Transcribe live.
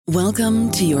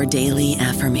Welcome to your daily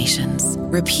affirmations.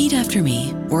 Repeat after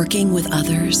me. Working with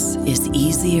others is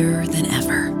easier than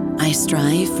ever. I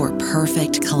strive for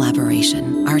perfect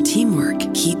collaboration. Our teamwork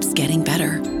keeps getting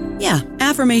better. Yeah,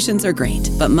 affirmations are great,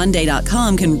 but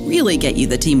Monday.com can really get you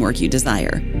the teamwork you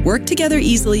desire. Work together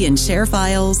easily and share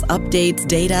files, updates,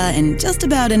 data, and just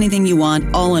about anything you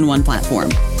want all in one platform.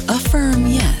 Affirm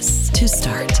yes to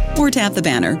start, or tap the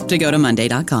banner to go to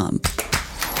Monday.com.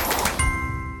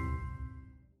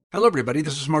 Hello, everybody.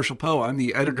 This is Marshall Poe. I'm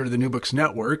the editor of the New Books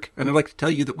Network, and I'd like to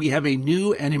tell you that we have a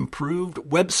new and improved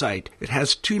website. It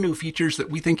has 2 new features that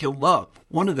we think you'll love.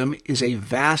 One of them is a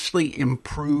vastly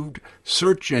improved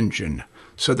search engine,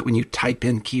 so that when you type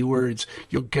in keywords,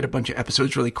 you'll get a bunch of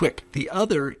episodes really quick. The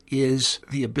other is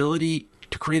the ability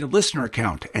to create a listener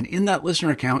account, and in that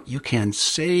listener account, you can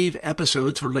save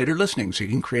episodes for later listening, so you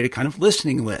can create a kind of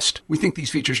listening list. We think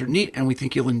these features are neat, and we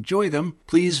think you'll enjoy them.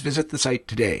 Please visit the site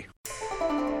today.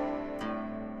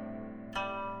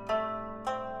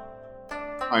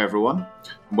 Hi everyone,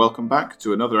 and welcome back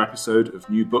to another episode of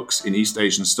New Books in East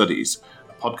Asian Studies,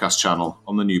 a podcast channel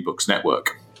on the New Books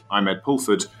Network. I'm Ed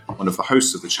Pulford, one of the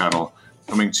hosts of the channel,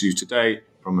 coming to you today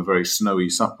from a very snowy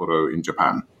Sapporo in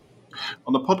Japan.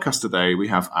 On the podcast today, we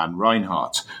have Anne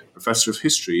Reinhardt, Professor of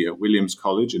History at Williams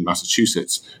College in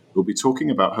Massachusetts, who will be talking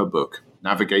about her book,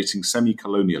 Navigating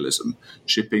Semi-Colonialism,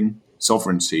 Shipping,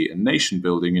 Sovereignty and Nation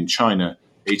Building in China,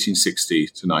 1860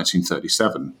 to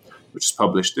 1937, which is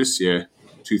published this year,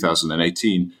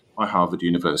 2018, by Harvard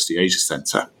University Asia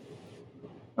Center.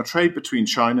 Now, trade between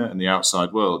China and the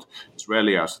outside world is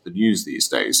rarely out of the news these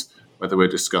days, whether we're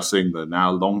discussing the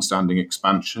now long-standing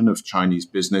expansion of Chinese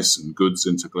business and goods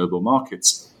into global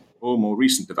markets, or more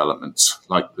recent developments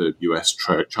like the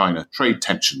US-China trade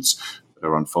tensions that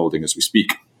are unfolding as we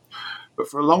speak. But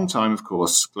for a long time, of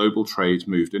course, global trade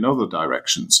moved in other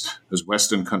directions as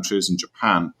Western countries and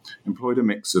Japan employed a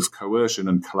mix of coercion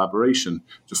and collaboration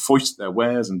to foist their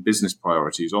wares and business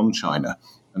priorities on China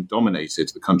and dominated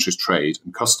the country's trade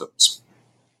and customs.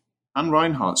 Anne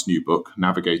Reinhardt's new book,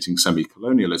 Navigating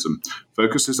Semi-Colonialism,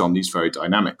 focuses on these very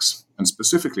dynamics, and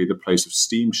specifically the place of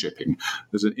steam shipping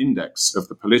as an index of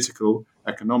the political,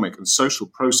 economic and social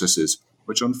processes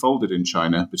which unfolded in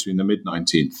China between the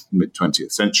mid-19th and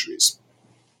mid-20th centuries.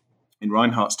 In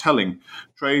Reinhardt's telling,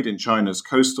 trade in China's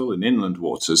coastal and inland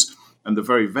waters and the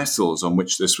very vessels on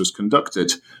which this was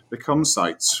conducted become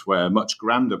sites where much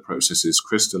grander processes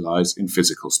crystallize in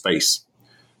physical space.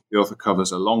 The author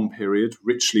covers a long period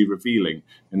richly revealing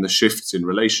in the shifts in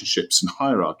relationships and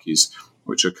hierarchies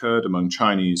which occurred among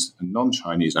Chinese and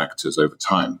non-Chinese actors over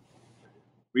time.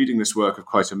 Reading this work of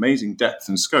quite amazing depth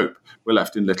and scope, we're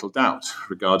left in little doubt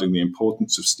regarding the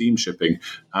importance of steam shipping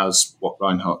as what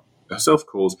Reinhardt herself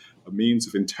calls a means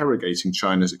of interrogating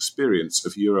China's experience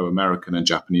of Euro-American and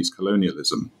Japanese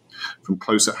colonialism. From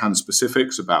close-at-hand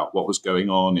specifics about what was going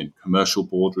on in commercial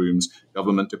boardrooms,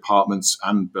 government departments,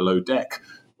 and below deck,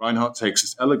 Reinhardt takes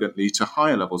us elegantly to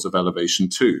higher levels of elevation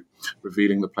too,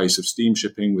 revealing the place of steam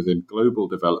shipping within global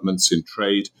developments in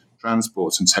trade,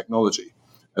 transport, and technology,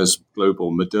 as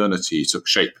global modernity took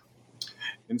shape.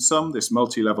 In sum, this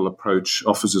multi-level approach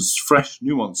offers us fresh,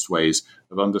 nuanced ways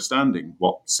of understanding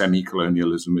what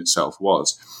semi-colonialism itself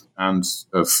was, and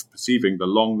of perceiving the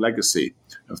long legacy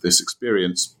of this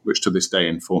experience, which to this day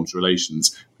informs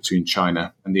relations between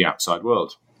China and the outside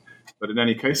world. But in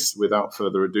any case, without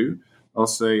further ado, I'll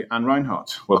say, Anne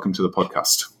Reinhardt, welcome to the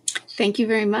podcast. Thank you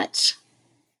very much.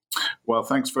 Well,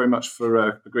 thanks very much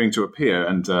for agreeing to appear.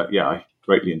 And I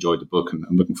greatly enjoyed the book and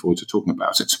I'm looking forward to talking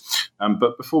about it.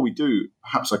 But before we do,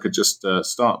 perhaps I could just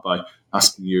start by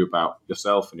asking you about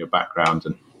yourself and your background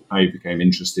and how you became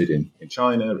interested in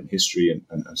China and history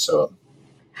and so on.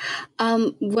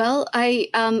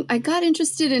 I got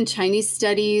interested in Chinese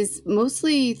studies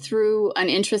mostly through an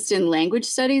interest in language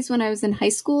studies when I was in high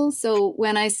school. So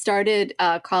when I started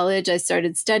college, I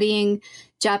started studying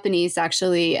Japanese,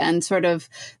 actually, and sort of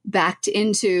backed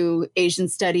into Asian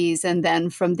studies. And then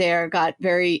from there, got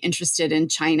very interested in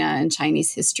China and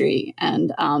Chinese history.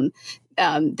 And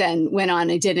then went on,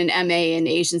 I did an MA in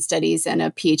Asian studies and a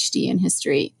PhD in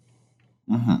history.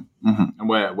 Mm-hmm, mm-hmm. And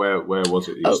where was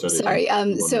it you studied? Sorry.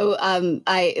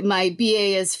 My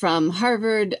BA is from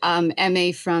Harvard,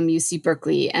 MA from UC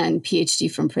Berkeley, and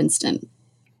PhD from Princeton.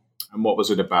 And what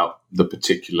was it about the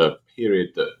particular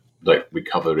period that we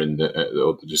cover in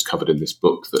or just covered in this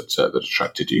book that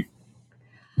attracted you?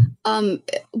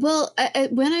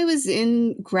 When I was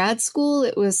in grad school,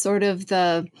 it was sort of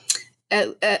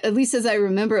at least as I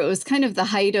remember, it was kind of the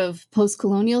height of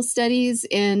post-colonial studies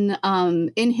in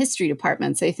history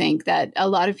departments. I think that a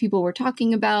lot of people were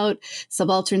talking about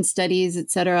subaltern studies, et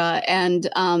cetera. And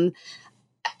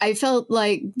I felt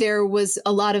like there was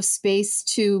a lot of space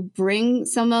to bring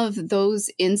some of those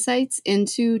insights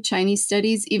into Chinese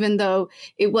studies, even though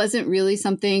it wasn't really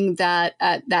something that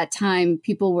at that time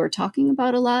people were talking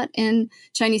about a lot in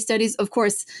Chinese studies. Of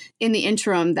course, in the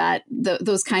interim, that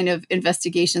those kind of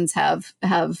investigations have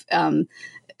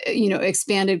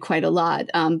expanded quite a lot.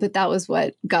 But that was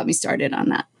what got me started on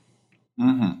that.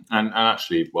 Mm-hmm. And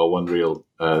actually, one real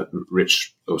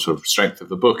rich or sort of strength of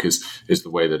the book is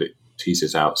the way that it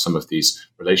teases out some of these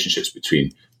relationships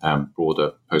between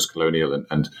broader post-colonial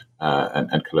and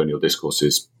colonial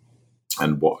discourses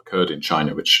and what occurred in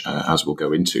China, which, as we'll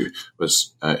go into,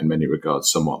 was in many regards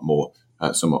somewhat more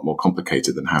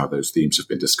complicated than how those themes have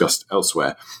been discussed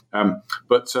elsewhere.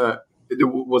 But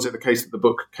was it the case that the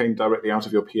book came directly out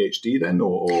of your PhD then,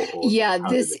 or yeah,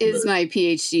 this is my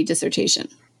PhD dissertation.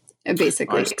 It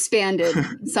basically expanded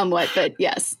somewhat, but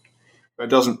yes. It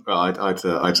doesn't. I'd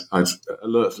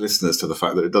alert listeners to the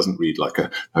fact that it doesn't read like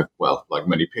like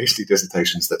many PhD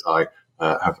dissertations that I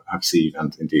have seen,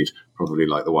 and indeed probably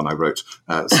like the one I wrote.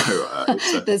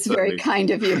 That's very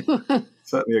kind of you.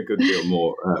 Certainly a good deal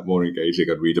more engaging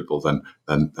and readable than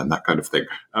that kind of thing.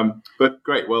 But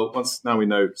great. Well, now we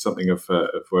know something of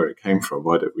where it came from,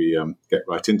 why don't we get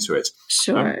right into it?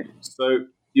 Sure. So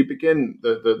you begin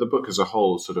the book as a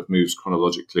whole sort of moves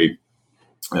chronologically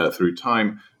through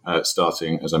time,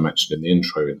 starting, as I mentioned in the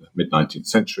intro, in the mid-19th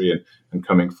century and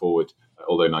coming forward,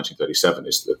 although 1937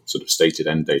 is the sort of stated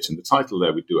end date in the title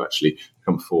there, we do actually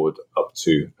come forward up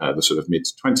to the sort of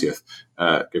mid-20th,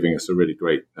 giving us a really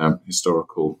great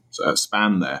historical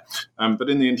span there. But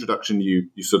in the introduction, you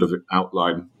sort of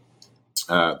outline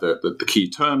the key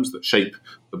terms that shape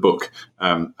the book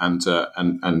and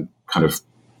kind of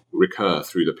recur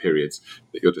through the periods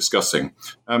that you're discussing.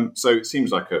 So it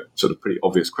seems like a sort of pretty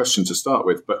obvious question to start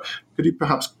with, but could you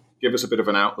perhaps give us a bit of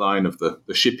an outline of the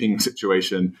shipping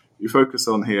situation you focus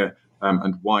on here,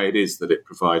 and why it is that it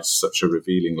provides such a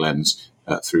revealing lens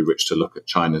through which to look at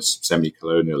China's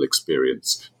semi-colonial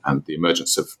experience and the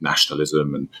emergence of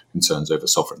nationalism and concerns over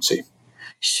sovereignty?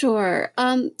 Sure.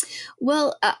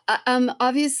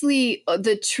 Obviously,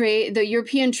 the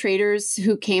European traders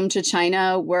who came to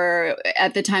China were,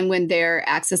 at the time when their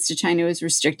access to China was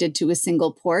restricted to a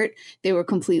single port, they were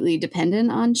completely dependent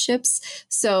on ships.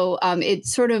 So it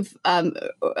sort of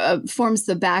forms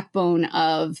the backbone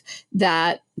of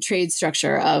that trade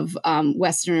structure of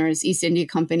Westerners, East India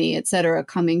Company, et cetera,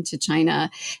 coming to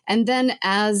China. And then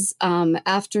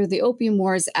after the Opium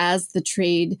Wars, as the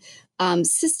trade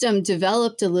system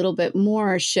developed a little bit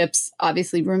more, ships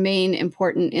obviously remain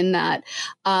important in that.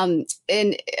 And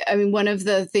I mean, one of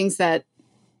the things that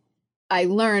I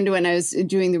learned when I was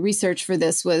doing the research for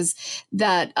this was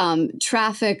that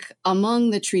traffic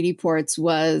among the treaty ports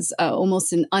was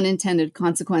almost an unintended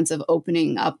consequence of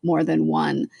opening up more than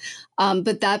one.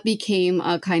 But that became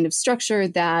a kind of structure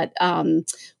that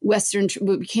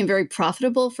became very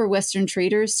profitable for Western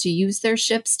traders to use their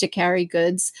ships to carry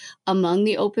goods among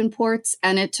the open ports.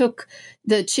 And it took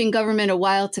the Qing government a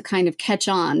while to kind of catch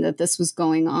on that this was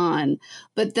going on.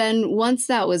 But then once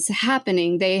that was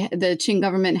happening, the Qing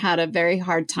government had a very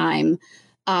hard time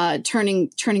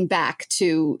turning back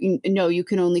to, you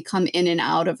can only come in and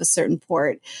out of a certain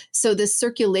port. So this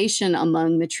circulation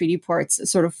among the treaty ports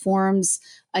sort of forms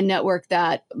a network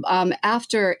that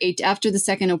after the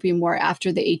Second Opium War,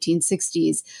 after the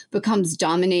 1860s, becomes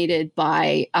dominated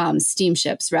by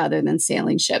steamships rather than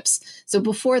sailing ships. So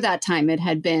before that time, it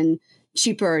had been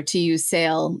cheaper to use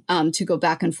sail to go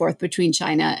back and forth between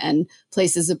China and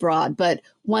places abroad. But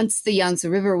once the Yangtze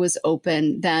River was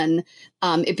open, then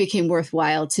it became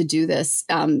worthwhile to do this,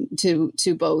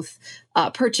 to both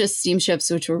purchase steamships,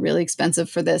 which were really expensive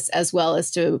for this, as well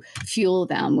as to fuel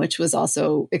them, which was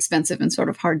also expensive and sort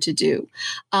of hard to do.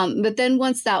 But then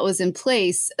once that was in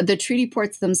place, the treaty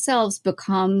ports themselves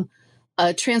become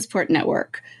a transport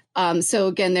network. So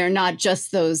again, they're not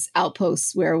just those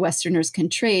outposts where Westerners can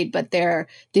trade, but they're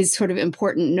these sort of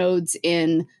important nodes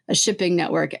in a shipping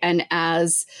network. And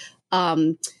as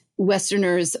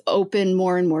Westerners open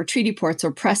more and more treaty ports,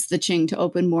 or press the Qing to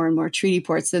open more and more treaty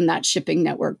ports, then that shipping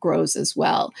network grows as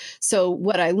well. So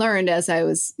what I learned as I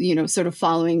was, sort of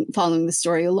following the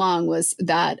story along was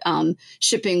that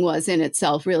shipping was in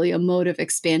itself really a mode of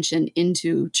expansion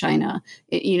into China,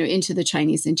 into the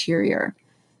Chinese interior.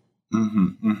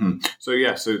 Mm-hmm, mm-hmm. So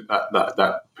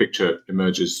that picture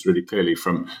emerges really clearly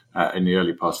from in the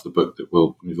early part of the book that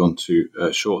we'll move on to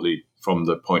shortly, from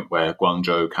the point where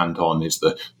Guangzhou Canton is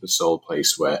the sole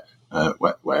place where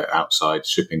outside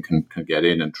shipping can get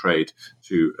in and trade,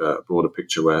 to a broader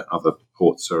picture where other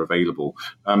ports are available.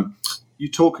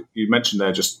 You mentioned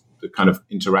there just the kind of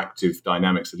interactive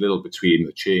dynamics a little between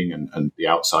the Qing and the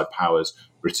outside powers,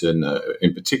 Britain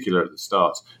in particular at the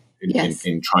start,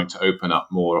 in trying to open up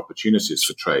more opportunities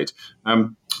for trade.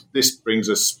 This brings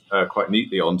us quite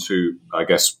neatly onto, I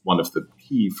guess, one of the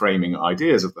key framing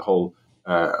ideas of the whole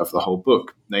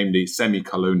book, namely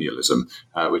semi-colonialism,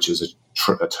 which is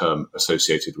a term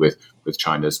associated with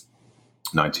China's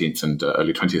 19th and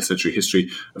early 20th century history,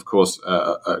 of course,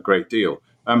 a great deal.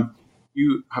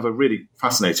 You have a really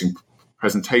fascinating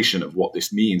presentation of what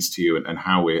this means to you and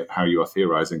how you are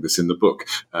theorizing this in the book,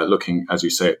 looking, as you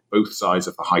say, at both sides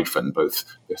of the hyphen, both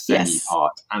the semi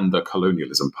part and the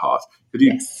colonialism part. Could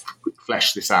you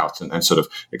flesh this out and sort of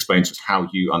explain to us how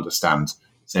you understand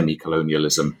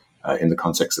semi-colonialism in the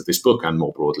context of this book and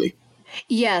more broadly?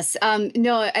 Yes.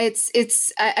 No,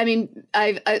 it's, I mean,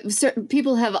 certain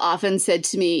people have often said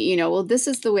to me, well, this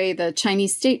is the way the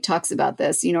Chinese state talks about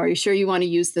this, are you sure you want to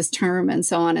use this term, and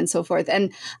so on and so forth.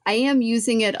 And I am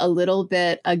using it a little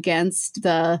bit against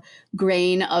the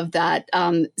grain of that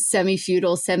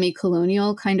semi-feudal,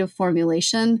 semi-colonial kind of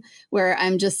formulation, where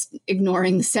I'm just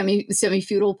ignoring the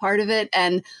semi-feudal part of it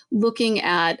and looking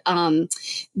at the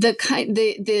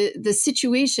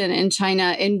situation in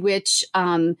China in which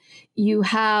you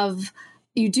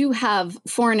do have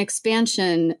foreign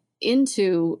expansion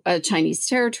into Chinese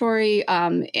territory,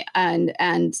 and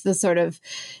the sort of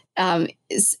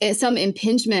some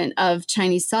impingement of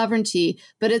Chinese sovereignty,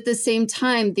 but at the same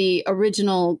time, the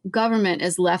original government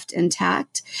is left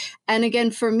intact. And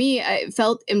again, for me, it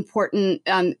felt important.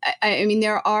 I mean,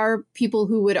 there are people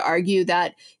who would argue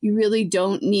that you really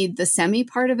don't need the semi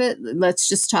part of it. Let's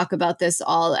just talk about this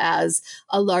all as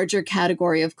a larger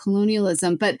category of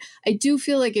colonialism. But I do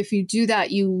feel like if you do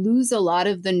that, you lose a lot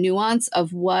of the nuance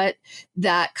of what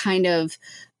that kind of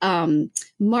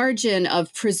margin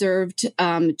of preserved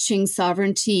Qing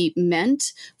sovereignty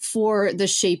meant for the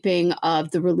shaping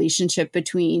of the relationship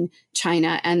between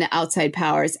China and the outside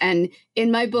powers. And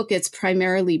in my book, it's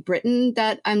primarily Britain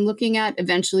that I'm looking at.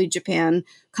 Eventually, Japan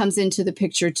comes into the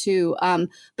picture too.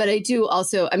 But I do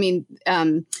also, I mean,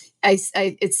 I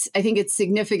think it's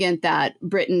significant that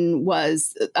Britain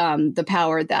was the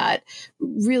power that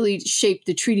really shaped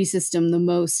the treaty system the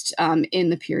most in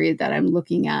the period that I'm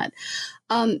looking at.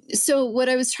 So what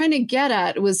I was trying to get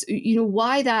at was,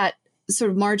 why that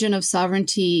sort of margin of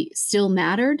sovereignty still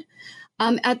mattered.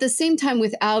 At the same time,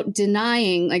 without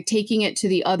denying, like taking it to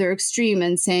the other extreme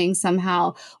and saying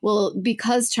somehow, well,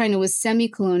 because China was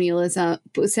semi-colonialism,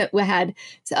 had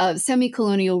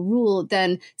semi-colonial rule,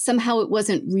 then somehow it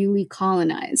wasn't really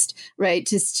colonized, right?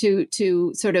 Just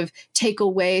to sort of take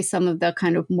away some of the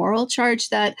kind of moral charge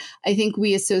that I think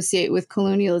we associate with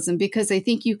colonialism, because I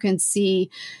think you can see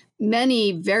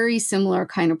many very similar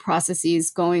kind of processes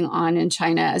going on in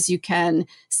China as you can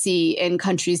see in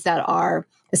countries that are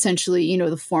essentially,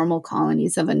 the formal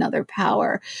colonies of another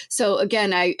power. So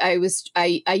again, I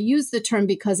use the term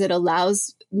because it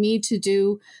allows me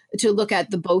to look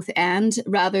at the both and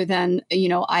rather than,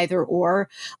 either or.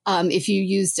 If you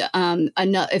used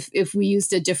if we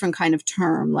used a different kind of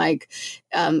term, like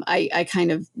I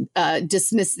kind of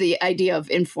dismiss the idea of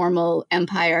informal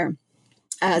empire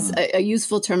as a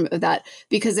useful term of that,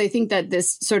 because I think that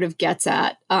this sort of gets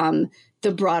at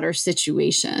the broader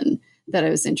situation that I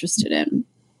was interested in.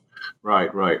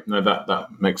 Right. No, that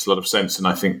makes a lot of sense. And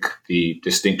I think the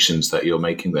distinctions that you're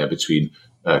making there between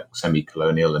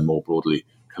semi-colonial and more broadly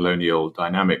colonial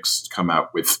dynamics come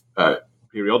out with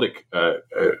periodic,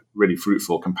 really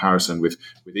fruitful comparison with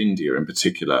India in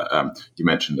particular. You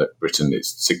mentioned that Britain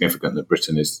is significant, that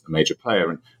Britain is a major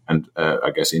player, and I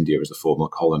guess India as a former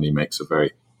colony makes a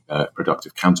very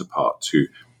productive counterpart to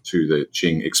the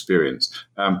Qing experience.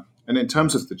 And in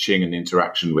terms of the Qing and the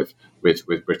interaction with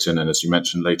Britain, and as you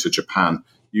mentioned later, Japan,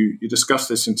 you discuss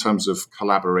this in terms of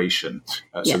collaboration.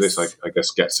 So this, I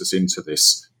guess, gets us into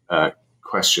this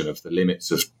question of the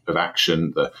limits of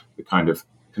action, the kind of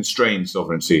constrained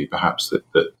sovereignty, perhaps, that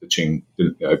the Qing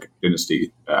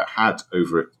dynasty had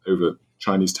over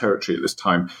Chinese territory at this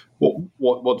time.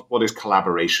 What is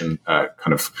collaboration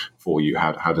kind of for you?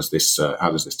 How does this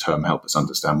term help us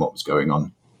understand what was going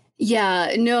on?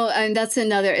 Yeah, no, and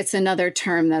it's another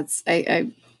term that's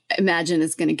I imagine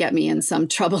is going to get me in some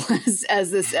trouble as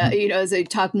this, as I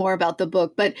talk more about the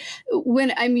book. But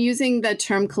when I'm using the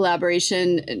term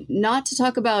collaboration, not to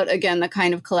talk about, again, the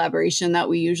kind of collaboration that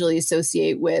we usually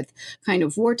associate with kind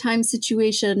of wartime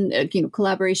situation,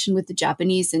 collaboration with the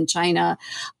Japanese and China,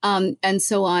 and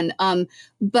so on.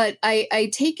 But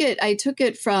I took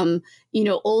it from,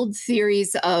 old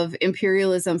theories of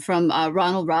imperialism from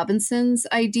Ronald Robinson's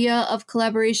idea of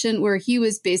collaboration, where he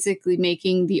was basically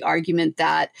making the argument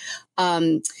that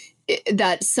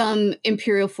that some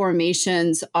imperial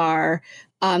formations are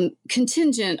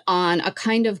contingent on a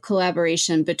kind of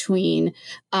collaboration between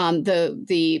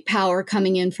the power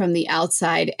coming in from the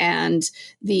outside and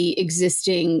the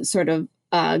existing sort of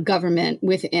government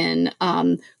within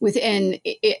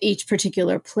each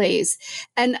particular place.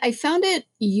 And I found it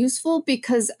useful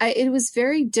because it was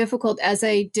very difficult as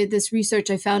I did this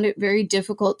research. I found it very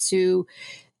difficult to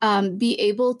be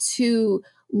able to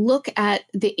look at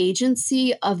the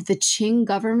agency of the Qing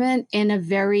government in a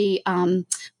very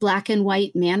black and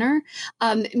white manner,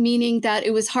 meaning that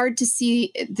it was hard to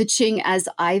see the Qing as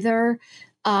either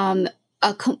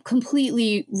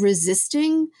completely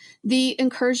resisting the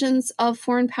incursions of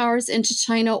foreign powers into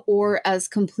China or as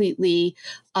completely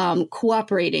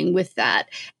cooperating with that.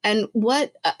 And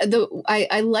what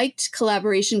I liked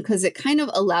collaboration because it kind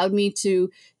of allowed me to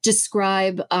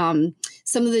describe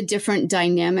some of the different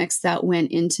dynamics that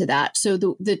went into that. So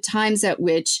the times at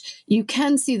which you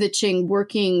can see the Qing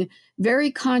working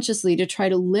very consciously to try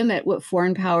to limit what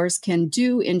foreign powers can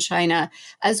do in China,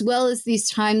 as well as these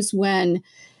times when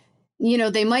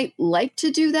they might like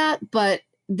to do that, but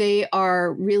they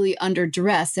are really under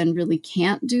duress and really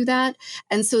can't do that.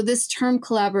 And so this term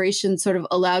collaboration sort of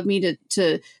allowed me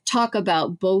to talk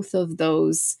about both of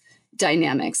those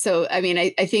dynamics. So, I mean,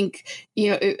 I think,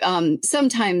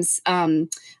 sometimes, I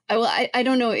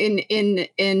don't know,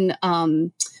 in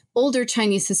older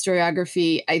Chinese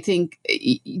historiography, I think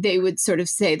they would sort of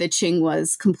say the Qing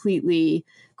was completely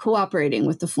cooperating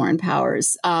with the foreign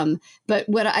powers. But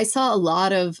what I saw a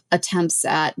lot of attempts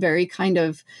at very kind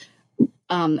of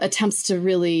attempts to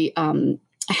really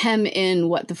hem in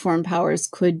what the foreign powers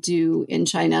could do in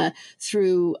China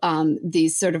through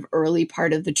these sort of early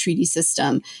part of the treaty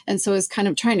system. And so it's kind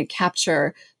of trying to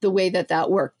capture the way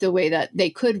that worked, the way that they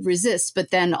could resist,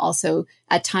 but then also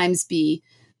at times be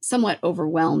somewhat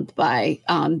overwhelmed by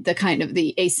the kind of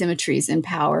the asymmetries in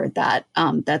power that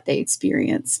they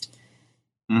experienced.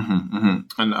 Mm-hmm,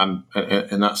 mm-hmm. And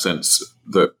in that sense,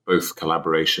 that both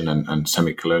collaboration and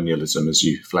semi-colonialism, as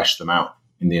you flesh them out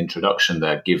in the introduction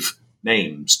there, give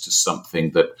names to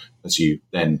something that, as you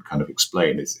then kind of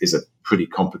explain, is a pretty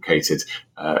complicated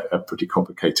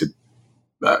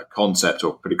concept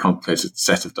or pretty complicated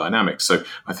set of dynamics. So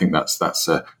I think that's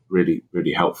really,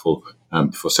 really helpful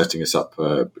for setting us up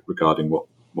regarding what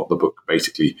the book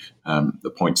basically,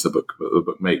 the points the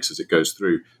book makes as it goes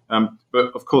through.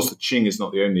 But of course, the Qing is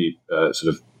not the only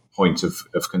sort of point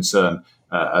of concern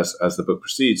as the book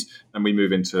proceeds, and we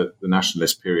move into the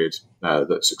nationalist period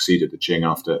that succeeded the Qing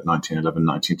after 1911,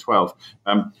 1912.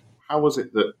 How was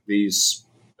it that these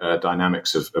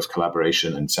dynamics of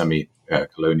collaboration and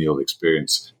semi-colonial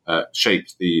experience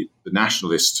shaped the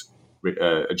nationalist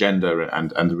agenda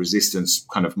and the resistance,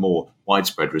 kind of more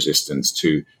widespread resistance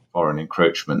to foreign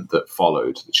encroachment that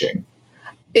followed the Qing?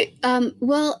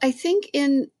 Well, I think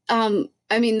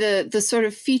the sort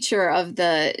of feature of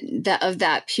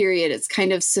that period, it's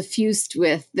kind of suffused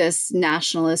with this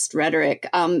nationalist rhetoric.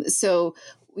 So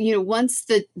once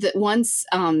the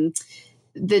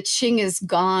Qing is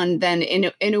gone, then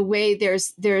in a way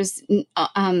there's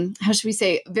how should we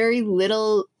say, very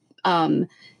little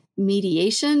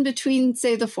mediation between,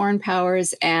 say, the foreign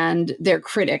powers and their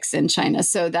critics in China,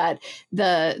 so that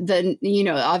the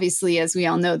obviously, as we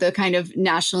all know, the kind of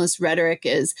nationalist rhetoric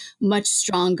is much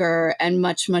stronger and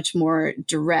much more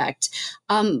direct.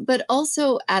 But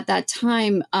also at that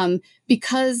time,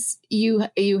 because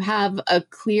you have a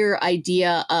clear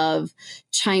idea of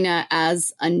China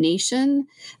as a nation,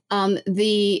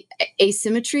 the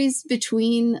asymmetries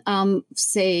between,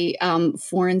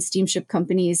 foreign steamship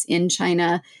companies in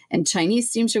China and Chinese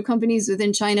steamship companies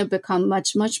within China become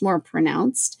much more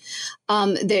pronounced.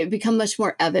 They become much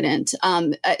more evident.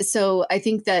 So I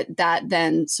think that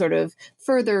then sort of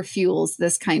further fuels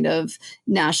this kind of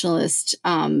nationalist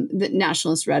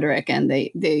rhetoric and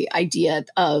the idea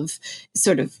of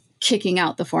sort of kicking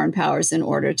out the foreign powers in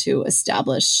order to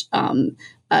establish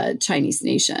a Chinese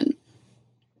nation.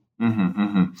 Mm-hmm,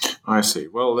 mm-hmm. I see.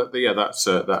 Well, that's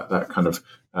that kind of.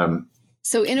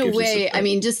 So in a way, I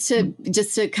mean, just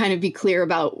to kind of be clear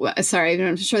about, sorry,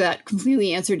 I'm sure that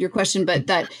completely answered your question, but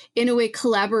that in a way,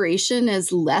 collaboration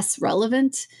is less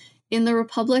relevant in the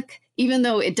Republic, even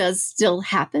though it does still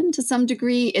happen to some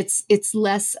degree. It's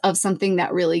less of something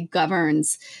that really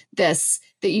governs this,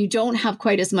 that you don't have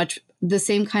quite as much the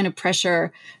same kind of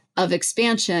pressure of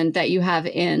expansion that you have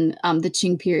in the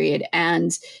Qing period,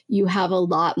 and you have a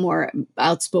lot more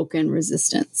outspoken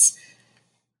resistance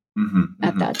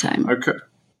at that time. Okay,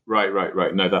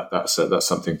 right. No, that's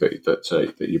something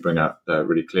that you bring out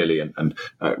really clearly, and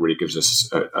really gives us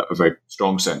a very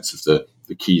strong sense of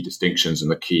the key distinctions and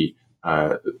the key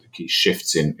the key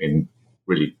shifts in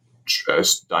really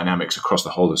dynamics across the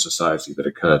whole of society that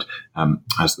occurred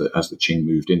as the Qing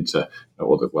moved into,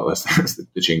 as the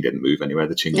Qing didn't move anywhere,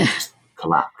 the Qing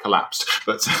collapsed,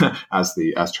 but as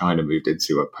China moved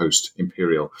into a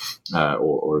post-imperial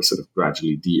or a sort of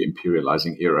gradually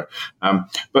de-imperializing era.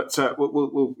 But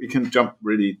we can jump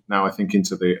really now, I think,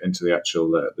 into the actual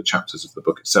the chapters of the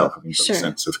book itself. I think you've got a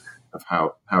sense of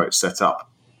how it's set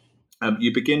up.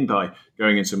 You begin by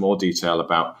going into more detail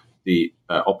about the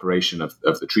operation of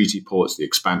the treaty ports, the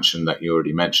expansion that you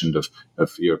already mentioned of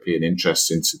European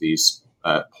interests into these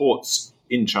ports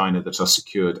in China that are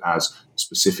secured as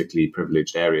specifically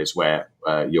privileged areas where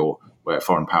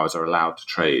foreign powers are allowed to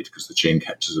trade, because the Qing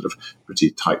kept a sort of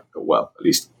pretty tight, well, at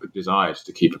least desired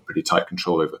to keep a pretty tight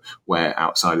control over where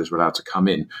outsiders were allowed to come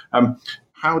in.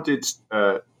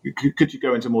 Could you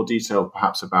go into more detail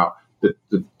perhaps about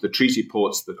the treaty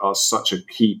ports that are such a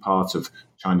key part of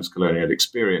China's colonial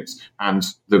experience and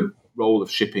the role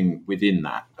of shipping within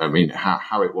that? I mean,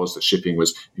 how it was that shipping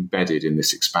was embedded in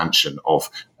this expansion of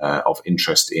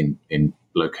interest in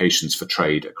locations for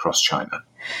trade across China.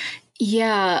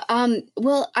 Yeah.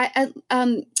 Well,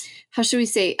 how should we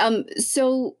say?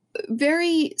 So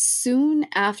very soon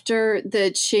after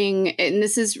the Qing, and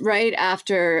this is right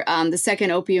after the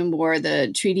Second Opium War,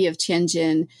 the Treaty of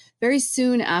Tianjin, very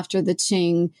soon after the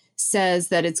Qing says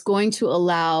that it's going to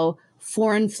allow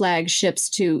foreign flag ships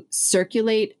to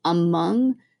circulate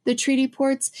among the treaty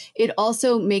ports, it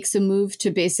also makes a move to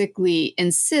basically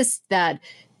insist that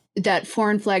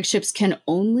foreign flag ships can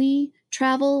only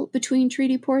travel between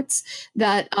treaty ports,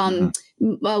 that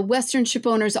Western ship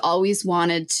owners always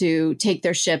wanted to take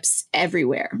their ships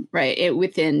everywhere, right,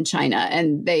 within China.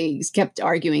 And they kept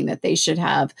arguing that they should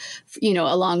have,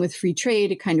 along with free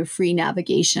trade, a kind of free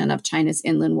navigation of China's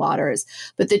inland waters.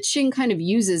 But the Qing kind of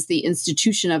uses the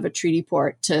institution of a treaty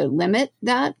port to limit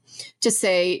that, to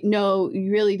say, no,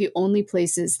 really the only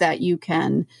places that you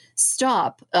can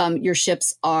stop your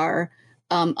ships are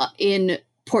in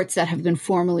ports that have been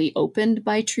formally opened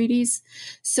by treaties,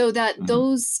 so that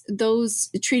those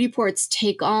treaty ports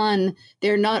take on,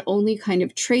 they're not only kind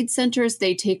of trade centers,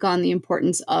 they take on the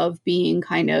importance of being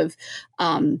kind of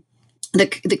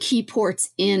the key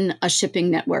ports in a shipping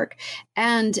network.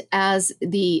 And as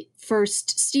the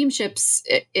first steamships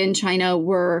in China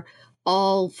were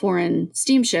all foreign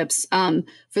steamships,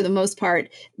 for the most part,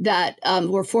 that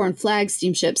were foreign flag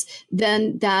steamships,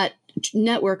 then that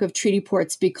network of treaty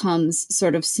ports becomes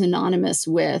sort of synonymous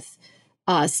with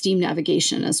steam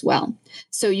navigation as well.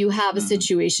 So you have a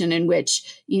situation in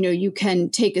which, you can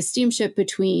take a steamship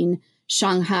between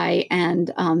Shanghai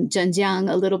and Zhenjiang,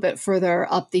 a little bit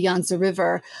further up the Yangtze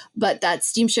River, but that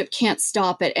steamship can't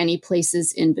stop at any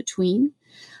places in between.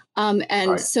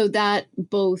 So that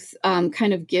both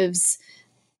kind of gives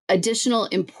additional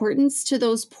importance to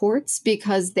those ports,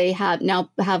 because they now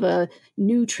have a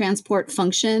new transport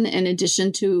function in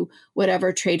addition to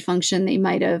whatever trade function they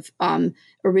might have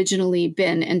originally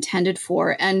been intended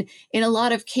for. And in a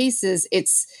lot of cases,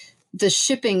 it's the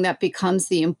shipping that becomes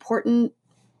the important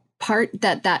part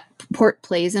that port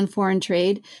plays in foreign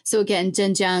trade. So again,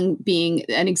 Zhenjiang being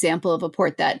an example of a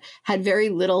port that had very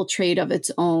little trade of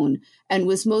its own and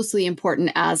was mostly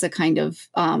important as a kind of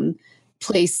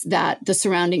place that the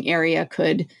surrounding area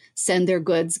could send their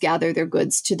goods, gather their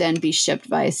goods to then be shipped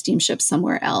via steamship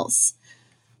somewhere else.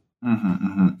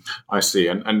 I see.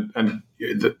 And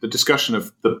the discussion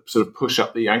of the sort of push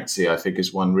up the Yangtze, I think,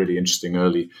 is one really interesting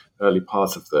early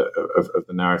part of the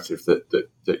narrative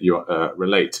that you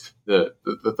relate.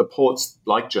 The ports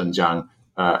like Zhenjiang,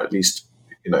 at least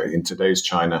in today's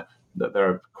China, that there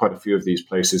are quite a few of these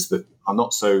places that are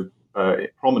not so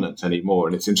prominent anymore,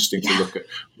 and it's interesting to look at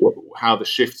how the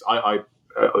shifts. I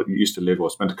used to live or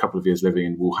spent a couple of years living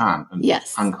in Wuhan, and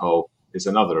Hankou is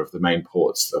another of the main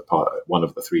ports, one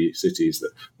of the three cities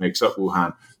that makes up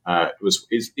Wuhan.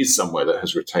 Is somewhere that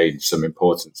has retained some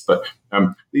importance, but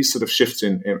these sort of shifts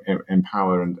in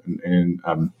power and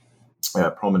in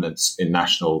prominence in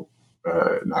national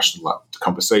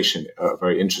conversation are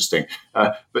very interesting.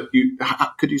 But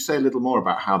could you say a little more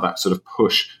about how that sort of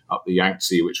push up the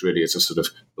Yangtze, which really is a sort of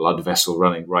blood vessel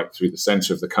running right through the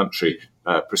center of the country,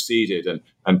 proceeded,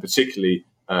 and particularly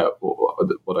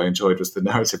what I enjoyed was the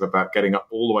narrative about getting up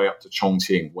all the way up to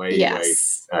Chongqing, way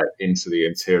into the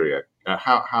interior.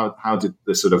 How did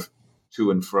the sort of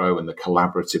to and fro and the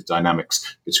collaborative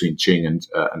dynamics between Qing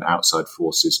and outside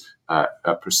forces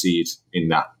proceed in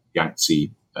that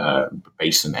Yangtze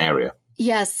basin area?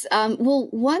 Yes. Well,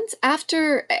 once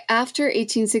after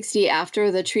 1860, after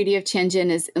the Treaty of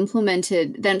Tianjin is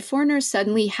implemented, then foreigners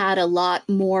suddenly had a lot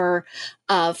more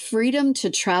freedom to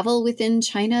travel within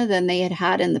China than they had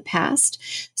had in the past.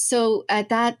 So at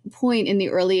that point in the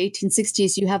early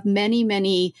 1860s, you have many,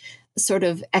 many sort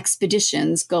of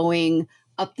expeditions going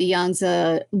up the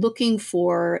Yangtze looking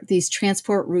for these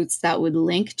transport routes that would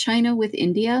link China with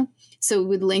India. So it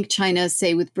would link China,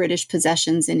 say, with British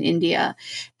possessions in India.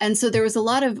 And so there was a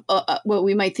lot of what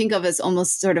we might think of as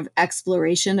almost sort of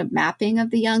exploration of mapping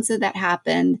of the Yangtze that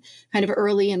happened kind of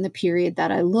early in the period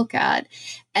that I look at.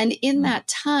 And in that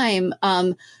time,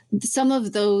 some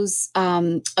of those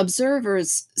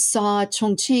observers saw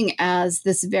Chongqing as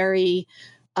this very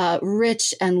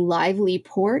rich and lively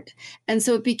port. And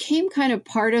so it became kind of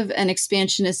part of an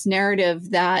expansionist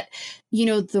narrative that, you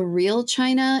know, the real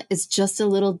China is just a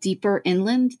little deeper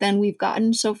inland than we've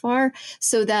gotten so far,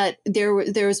 so that there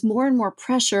was more and more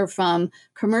pressure from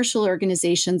commercial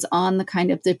organizations on the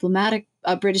kind of diplomatic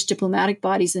British diplomatic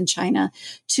bodies in China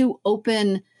to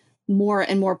open more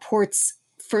and more ports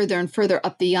further and further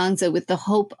up the Yangtze with the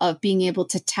hope of being able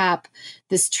to tap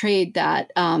this trade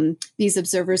that these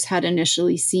observers had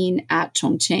initially seen at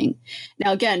Chongqing.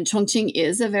 Now, again, Chongqing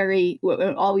is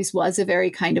always was a very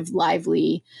kind of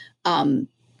lively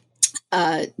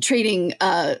trading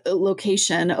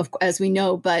location, as we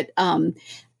know, but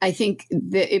I think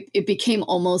that it became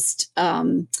almost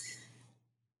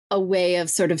a way of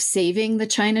sort of saving the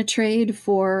China trade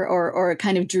or a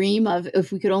kind of dream of, if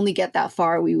we could only get that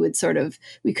far, we could sort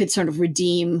of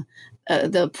redeem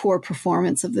the poor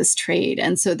performance of this trade.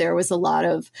 And so there was a lot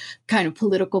of kind of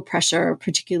political pressure,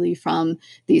 particularly from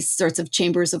these sorts of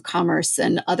chambers of commerce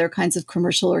and other kinds of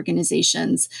commercial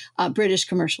organizations, British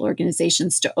commercial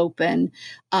organizations, to open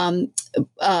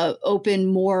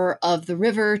more of the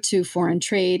river to foreign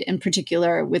trade, in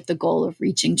particular with the goal of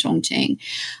reaching Chongqing.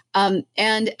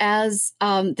 And as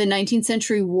the 19th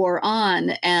century wore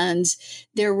on, and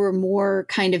there were more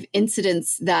kind of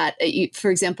incidents that, for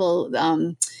example,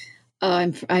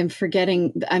 I'm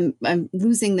forgetting, I'm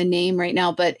losing the name right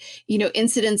now, but, you know,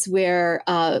 incidents where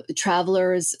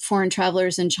foreign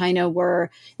travelers in China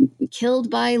were killed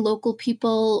by local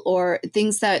people, or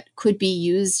things that could be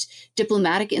used,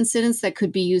 diplomatic incidents that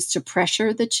could be used to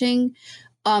pressure the Qing.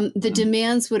 The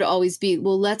demands would always be,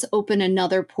 well, let's open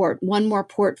another port, one more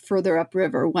port further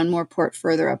upriver, one more port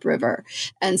further upriver.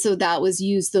 And so that was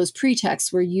used, those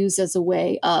pretexts were used as a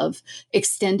way of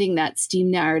extending that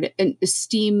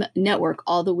steam network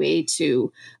all the way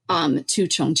to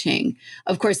Chongqing.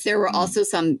 Of course, there were also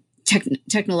some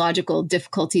technological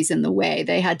difficulties in the way.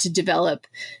 They had to develop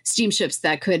steamships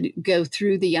that could go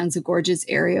through the Yangtze Gorges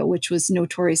area, which was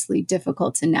notoriously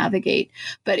difficult to navigate.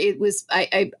 But it was,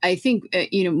 I think,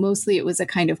 mostly it was a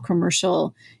kind of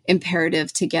commercial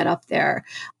imperative to get up there.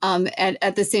 And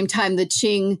at the same time, the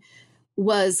Qing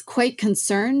was quite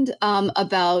concerned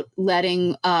about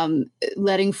letting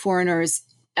foreigners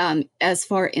as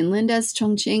far inland as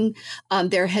Chongqing.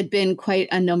 There had been quite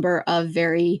a number of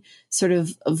very sort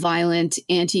of violent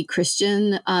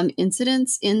anti-Christian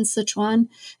incidents in Sichuan.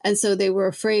 And so they were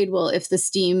afraid, well, if the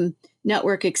steam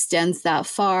network extends that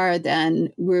far,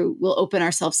 then we'll open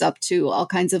ourselves up to all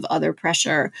kinds of other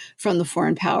pressure from the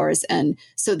foreign powers. And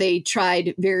so they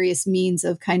tried various means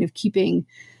of kind of keeping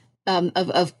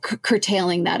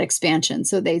curtailing that expansion.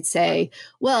 So they'd say,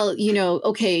 well,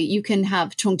 okay, you can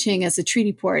have Chongqing as a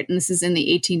treaty port, and this is in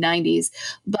the 1890s,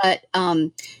 but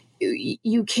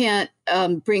you can't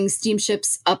bring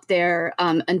steamships up there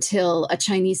until a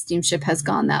Chinese steamship has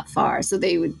gone that far. So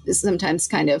they would sometimes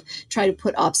kind of try to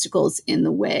put obstacles in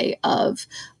the way of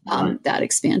that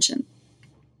expansion.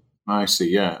 I see,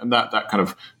 yeah. And that kind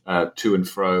of to and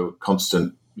fro,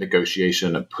 constant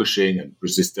negotiation and pushing and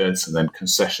resistance, and then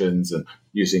concessions and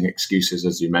using excuses,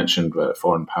 as you mentioned,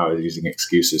 foreign powers using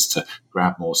excuses to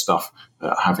grab more stuff,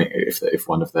 if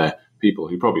one of their people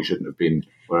who probably shouldn't have been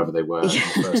wherever they were in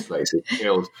the first place is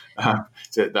killed.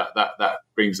 So that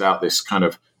brings out this kind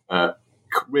of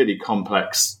really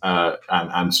complex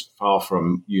and far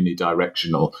from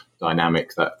unidirectional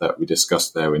dynamic that we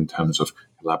discussed there in terms of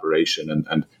collaboration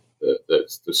and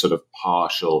the sort of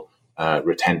partial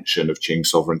retention of Qing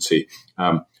sovereignty,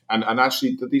 and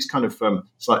actually these kind of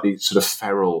slightly sort of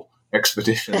feral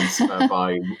expeditions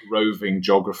by roving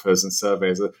geographers and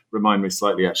surveyors remind me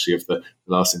slightly actually of the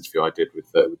last interview I did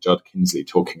with Judd Kinsley,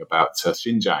 talking about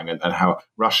Xinjiang and how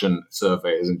Russian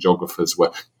surveyors and geographers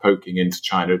were poking into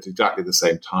China at exactly the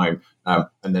same time,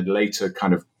 and then later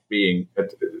kind of being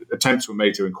attempts were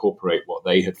made to incorporate what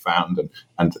they had found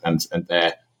and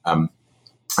their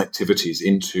activities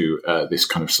into this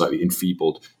kind of slightly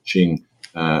enfeebled Qing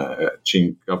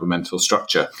Qing governmental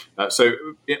structure. So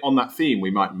on that theme,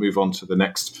 we might move on to the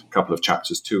next couple of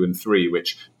chapters 2 and 3,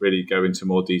 which really go into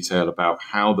more detail about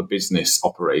how the business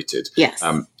operated. Yes.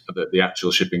 The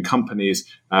actual shipping companies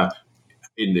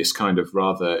in this kind of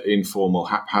rather informal,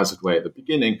 haphazard way at the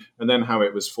beginning, and then how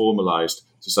it was formalized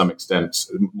to some extent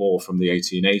more from the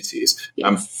 1880s.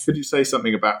 Yes. Could you say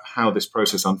something about how this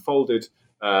process unfolded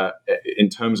in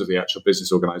terms of the actual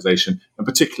business organization, and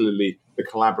particularly the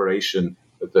collaboration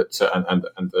and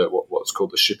what's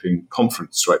called the shipping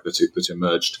conference, right, that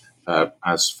emerged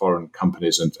as foreign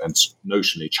companies and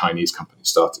notionally Chinese companies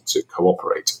started to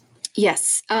cooperate?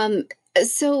 Yes.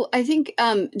 So I think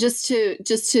just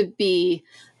to be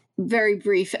very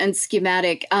brief and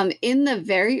schematic, in the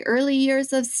very early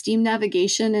years of steam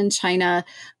navigation in China,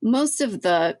 most of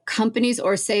the companies,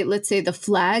 or let's say the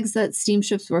flags that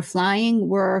steamships were flying,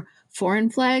 were foreign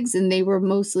flags, and they were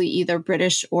mostly either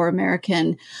British or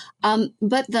American.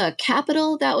 But the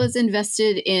capital that was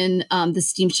invested in the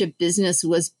steamship business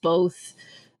was both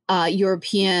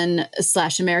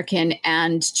European/American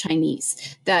and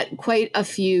Chinese. That quite a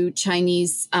few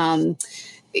Chinese,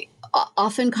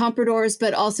 often compradors,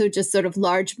 but also just sort of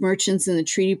large merchants in the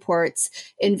treaty ports,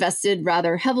 invested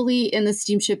rather heavily in the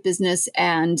steamship business,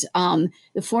 and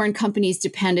the foreign companies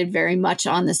depended very much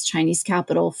on this Chinese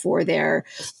capital for their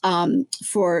in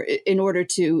order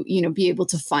to be able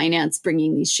to finance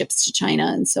bringing these ships to China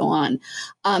and so on.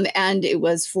 And it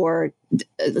was for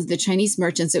the Chinese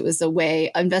merchants, it was a way,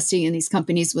 investing in these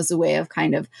companies was a way of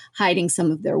kind of hiding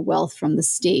some of their wealth from the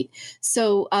state.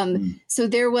 So, so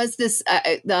there was this,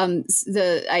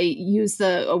 I use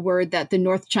a word that the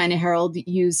North China Herald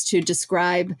used to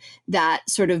describe that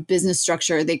sort of business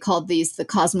structure. They called these the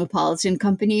cosmopolitan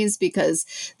companies, because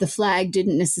the flag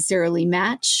didn't necessarily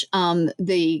match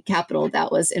the capital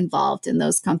that was involved in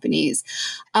those companies.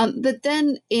 But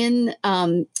then in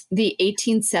the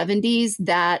 1870s,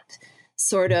 that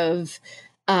sort of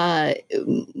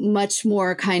much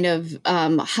more kind of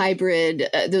hybrid,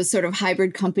 those sort of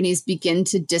hybrid companies begin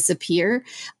to disappear,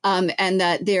 and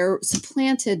that they're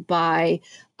supplanted by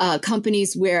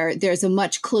companies where there's a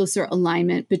much closer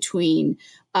alignment between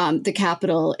the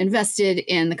capital invested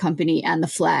in the company and the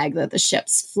flag that the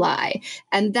ships fly.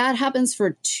 And that happens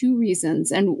for two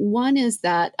reasons. And one is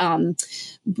that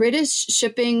British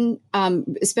shipping,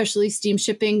 especially steam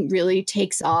shipping, really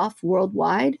takes off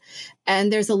worldwide.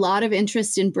 And there's a lot of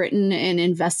interest in Britain in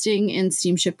investing in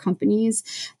steamship companies.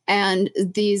 And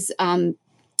these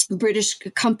British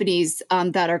companies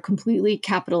that are completely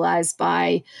capitalized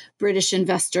by British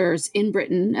investors in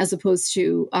Britain, as opposed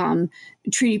to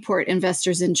treaty port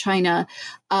investors in China,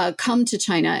 come to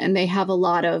China, and they have a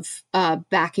lot of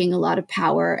backing, a lot of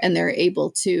power, and they're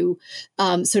able to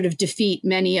sort of defeat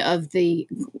many of the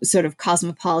sort of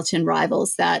cosmopolitan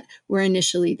rivals that were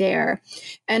initially there.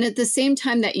 And at the same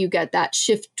time that you get that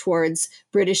shift towards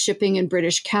British shipping and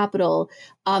British capital,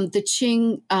 the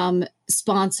Qing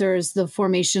sponsors the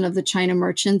formation of the China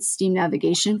Merchants Steam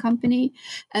Navigation Company.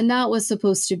 And that was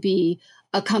supposed to be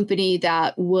a company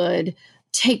that would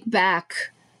take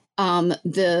back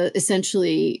the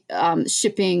essentially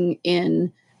shipping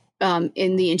in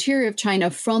the interior of China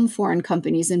from foreign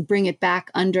companies and bring it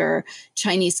back under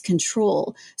Chinese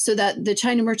control, so that the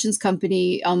China Merchants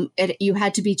Company, you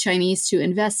had to be Chinese to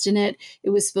invest in it. It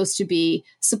was supposed to be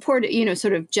supported,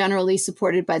 sort of generally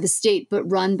supported by the state, but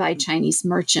run by Chinese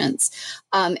merchants.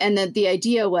 And that the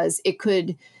idea was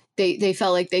they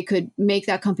felt like they could make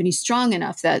that company strong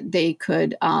enough that they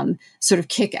could sort of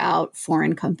kick out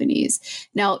foreign companies.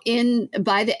 Now,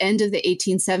 by the end of the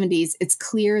 1870s, it's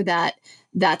clear that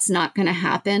that's not going to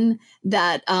happen,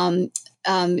 that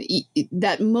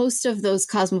that most of those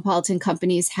cosmopolitan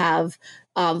companies have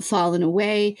fallen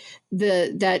away,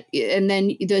 and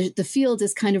then the field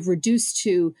is kind of reduced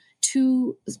to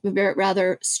two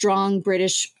rather strong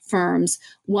British firms,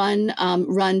 one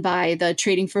run by the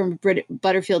trading firm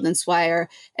Butterfield and Swire,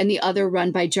 and the other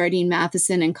run by Jardine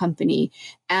Matheson and Company,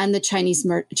 and the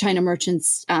China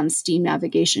Merchants Steam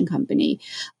Navigation Company.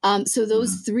 So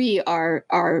those three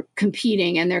are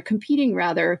competing, and they're competing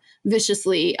rather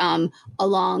viciously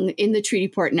along in the treaty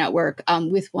port network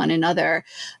with one another.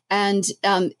 And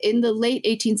in the late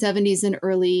 1870s and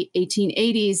early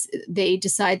 1880s, they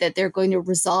decide that they're going to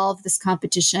resolve this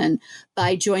competition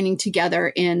by joining together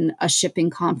in in a shipping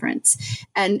conference.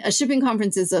 And a shipping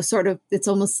conference is it's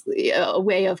almost a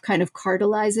way of kind of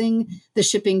cartelizing the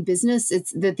shipping business.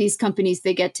 It's that these companies,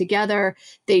 they get together,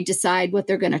 they decide what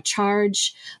they're going to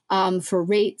charge for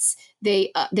rates.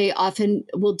 They often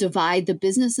will divide the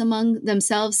business among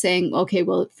themselves, saying, okay,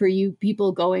 well, for you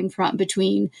people going from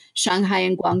between Shanghai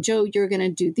and Guangzhou, you're going to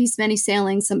do these many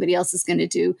sailings. Somebody else is going to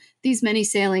do these many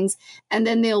sailings. And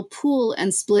then they'll pool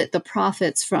and split the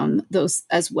profits from those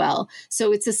as well.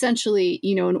 So it's essentially,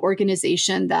 an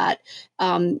organization that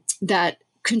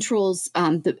controls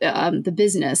the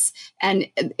business. And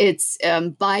it's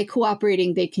by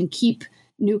cooperating, they can keep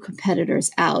new competitors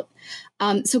out.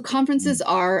 So conferences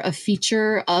are a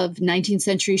feature of 19th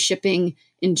century shipping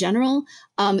in general,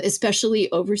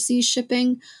 especially overseas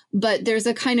shipping. But there's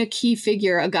a kind of key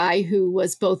figure, a guy who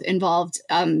was both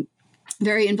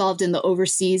very involved in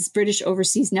the British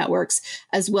overseas networks,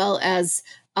 as well as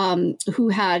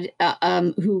who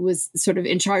was sort of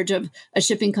in charge of a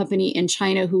shipping company in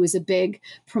China, who was a big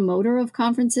promoter of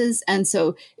conferences. And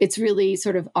so it's really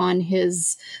sort of on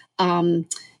his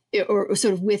or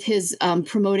sort of with his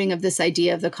promoting of this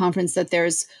idea of the conference, that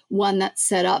there's one that's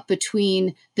set up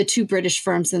between the two British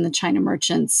firms and the China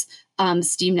Merchants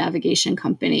Steam Navigation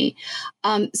Company.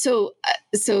 So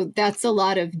that's a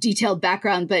lot of detailed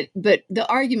background, but the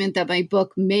argument that my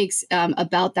book makes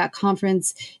about that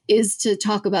conference is to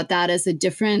talk about that as a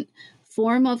different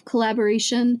form of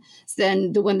collaboration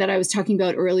than the one that I was talking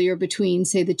about earlier between,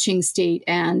 say, the Qing state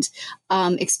and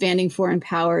expanding foreign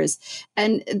powers.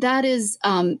 And that is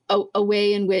a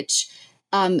way in which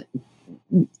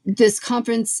this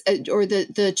conference or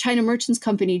the China Merchants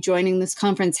Company joining this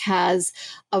conference has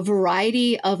a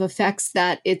variety of effects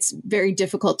that it's very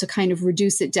difficult to kind of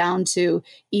reduce it down to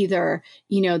either,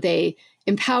 they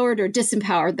empowered or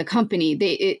disempowered the company.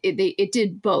 It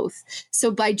did both. So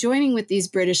by joining with these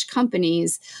British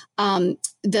companies,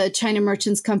 the China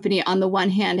Merchants Company, on the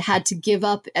one hand, had to give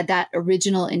up that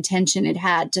original intention it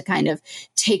had to kind of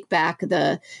take back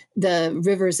the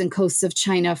rivers and coasts of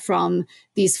China from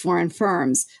these foreign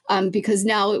firms, because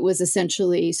now it was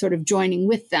essentially sort of joining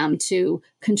with them to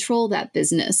control that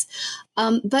business.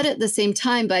 But at the same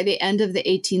time, by the end of the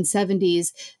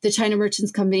 1870s, the China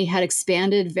Merchants Company had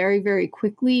expanded very, very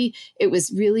quickly. It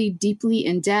was really deeply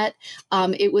in debt.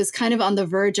 It was kind of on the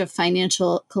verge of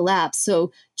financial collapse.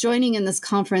 So joining in this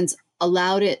conference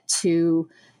allowed it to,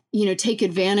 take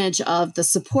advantage of the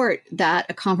support that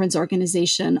a conference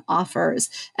organization offers.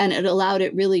 And it allowed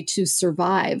it really to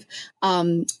survive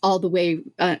all the way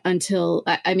until,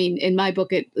 in my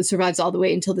book, it survives all the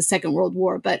way until the Second World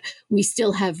War, but we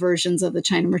still have versions of the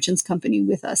China Merchants Company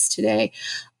with us today.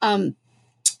 I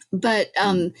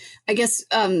guess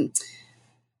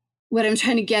what I'm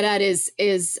trying to get at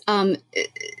is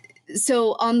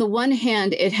so on the one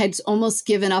hand, it had almost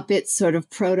given up its sort of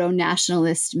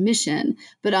proto-nationalist mission.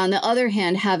 But on the other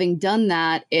hand, having done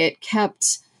that, it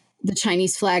kept the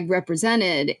Chinese flag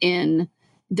represented in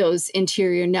those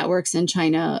interior networks in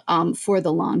China for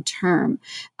the long term.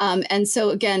 And so,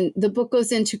 again, the book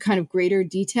goes into kind of greater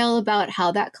detail about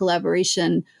how that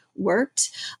collaboration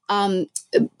worked.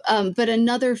 But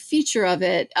another feature of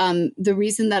it, the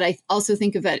reason that I also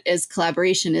think of it as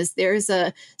collaboration is there's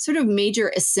a sort of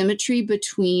major asymmetry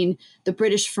between the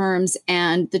British firms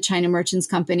and the China Merchants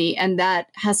Company. And that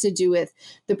has to do with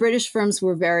the British firms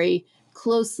were very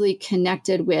closely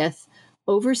connected with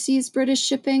overseas British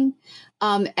shipping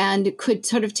and could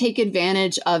sort of take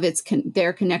advantage of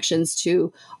their connections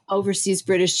to overseas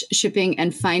British shipping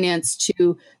and finance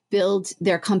to build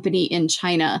their company in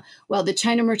China. Well, the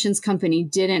China Merchants Company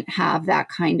didn't have that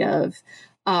kind of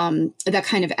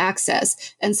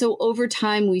access. And so over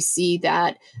time, we see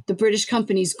that the British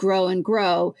companies grow and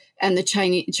grow, and the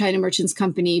China Merchants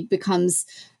Company becomes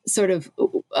sort of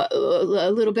a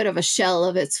little bit of a shell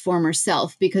of its former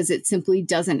self, because it simply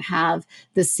doesn't have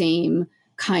the same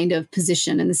kind of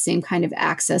position and the same kind of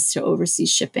access to overseas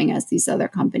shipping as these other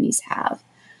companies have.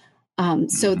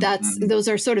 So those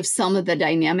are sort of some of the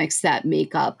dynamics that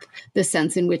make up the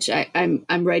sense in which I'm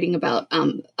writing about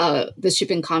the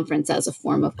shipping conference as a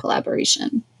form of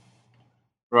collaboration.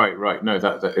 Right. No,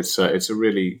 that it's a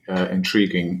really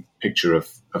intriguing picture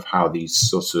of how these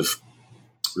sorts of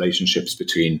relationships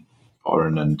between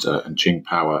foreign and Qing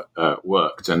power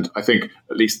worked. And I think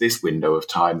at least this window of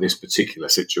time, this particular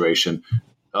situation,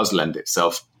 does lend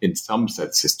itself in some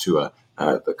senses to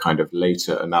the kind of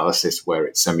later analysis where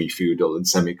it's semi-feudal and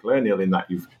semi-colonial, in that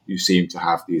you seem to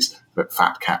have these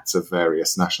fat cats of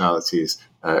various nationalities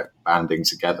banding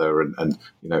together, and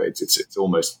it's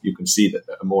almost, you can see that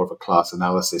more of a class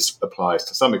analysis applies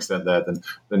to some extent there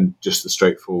than just the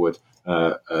straightforward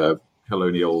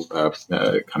colonial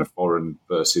kind of foreign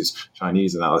versus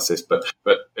Chinese analysis. But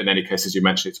in any case, as you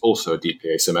mentioned, it's also a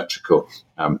deeply asymmetrical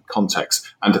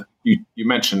context. And you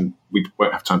mentioned, we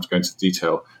won't have time to go into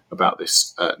detail about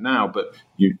this now, but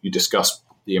you discussed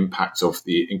the impact of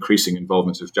the increasing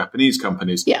involvement of Japanese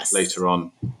companies later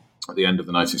on at the end of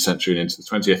the 19th century and into the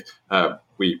 20th.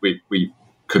 We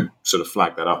could sort of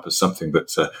flag that up as something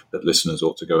that listeners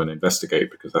ought to go and investigate,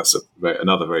 because that's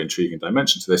another very intriguing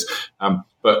dimension to this.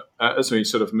 But as we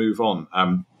sort of move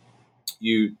on,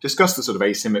 you discuss the sort of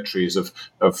asymmetries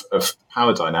of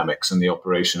power dynamics and the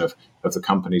operation of the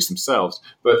companies themselves.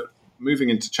 But moving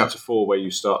into chapter 4, where you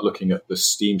start looking at the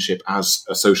steamship as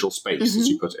a social space, as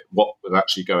you put it, what was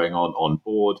actually going on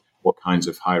board, what kinds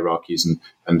of hierarchies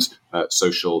and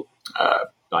social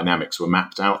dynamics were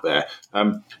mapped out there.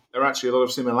 There are actually a lot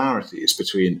of similarities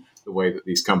between the way that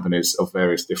these companies of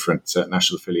various different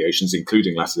national affiliations,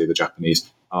 including latterly the Japanese,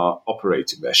 are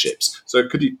operating their ships. So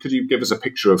could you give us a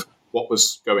picture of what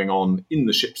was going on in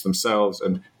the ships themselves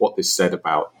and what this said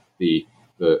about the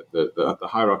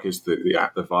hierarchies,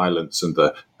 the violence, and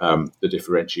the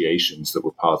differentiations that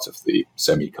were part of the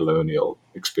semi-colonial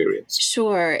experience?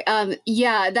 Sure.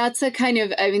 That's a kind of,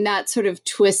 that sort of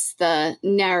twists the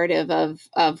narrative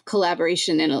of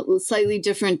collaboration in a slightly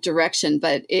different direction,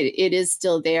 but it is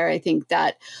still there. I think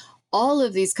that all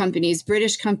of these companies,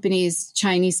 British companies,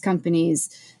 Chinese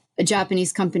companies,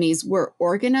 Japanese companies, were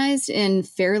organized in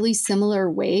fairly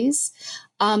similar ways.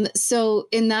 So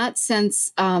in that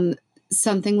sense,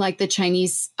 something like the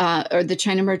Chinese or the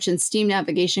China Merchant Steam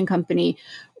Navigation Company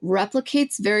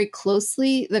replicates very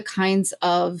closely the kinds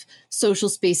of social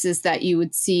spaces that you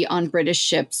would see on British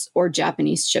ships or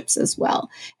Japanese ships as well.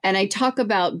 And I talk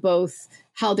about both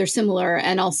how they're similar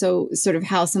and also sort of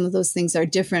how some of those things are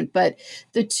different. But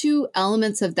the two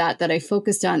elements of that I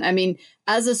focused on,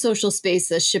 as a social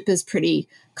space, a ship is pretty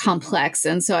complex.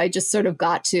 And so I just sort of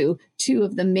got to two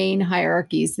of the main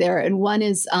hierarchies there. And one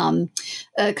is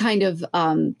a kind of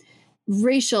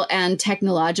racial and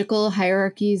technological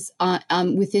hierarchies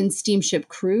within steamship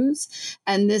crews.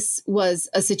 And this was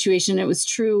a situation, it was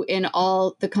true in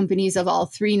all the companies of all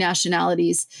three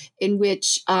nationalities, in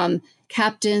which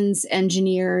captains,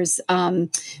 engineers,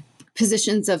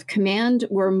 positions of command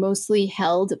were mostly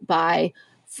held by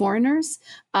foreigners.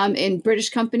 In British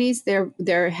companies,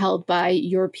 they're held by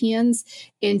Europeans.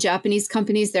 In Japanese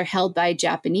companies, they're held by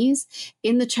Japanese.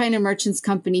 In the China Merchants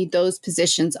Company, those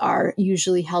positions are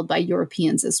usually held by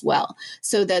Europeans as well.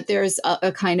 So that there's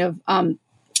a kind of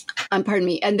pardon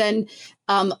me. And then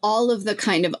all of the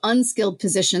kind of unskilled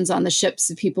positions on the ships,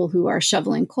 of people who are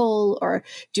shoveling coal or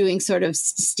doing sort of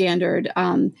standard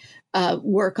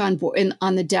work on board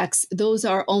on the decks, those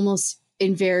are almost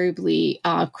invariably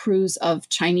crews of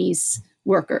Chinese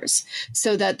workers,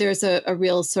 so that there's a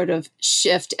real sort of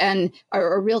shift and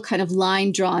a real kind of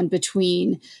line drawn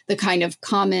between the kind of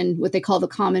common, what they call the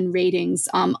common ratings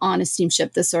on a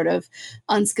steamship, the sort of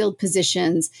unskilled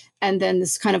positions, and then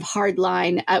this kind of hard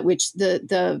line at which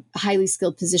the highly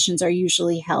skilled positions are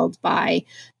usually held by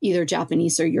either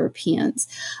Japanese or Europeans.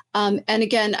 And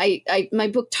again, my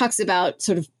book talks about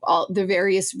sort of all the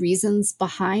various reasons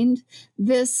behind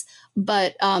this,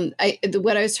 but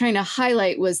what I was trying to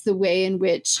highlight was the way in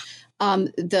which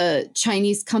the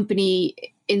Chinese company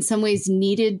in some ways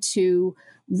needed to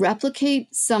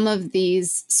replicate some of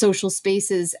these social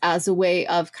spaces as a way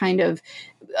of kind of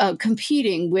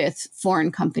competing with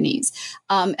foreign companies.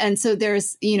 And so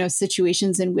there's,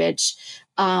 situations in which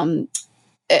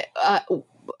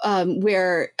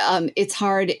where it's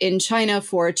hard in China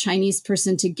for a Chinese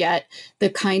person to get the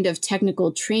kind of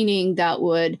technical training that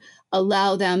would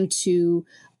allow them to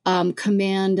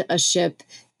command a ship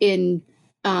in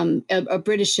a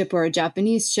British ship or a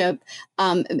Japanese ship.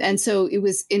 And so it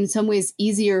was in some ways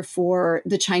easier for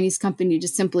the Chinese company to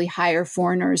simply hire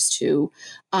foreigners to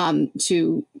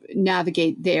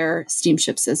navigate their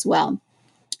steamships as well.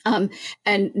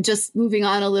 And just moving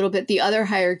on a little bit, the other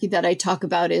hierarchy that I talk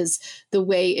about is the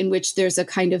way in which there's a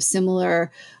kind of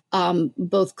similar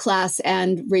both class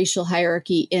and racial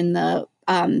hierarchy in the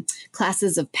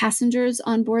classes of passengers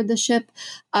on board the ship.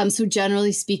 So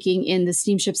generally speaking, in the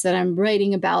steamships that I'm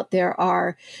writing about, there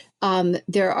are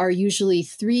usually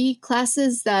three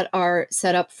classes that are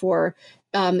set up for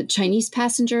Chinese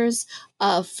passengers,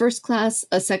 a first class,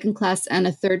 a second class, and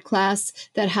a third class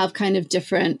that have kind of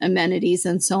different amenities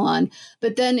and so on.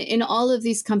 But then in all of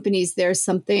these companies, there's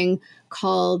something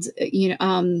called,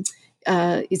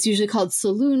 it's usually called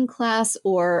saloon class,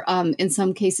 or in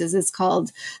some cases it's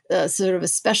called sort of a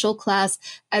special class.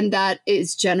 And that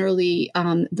is generally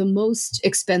the most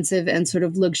expensive and sort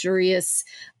of luxurious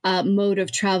mode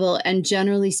of travel. And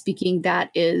generally speaking,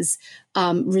 that is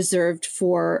reserved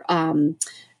for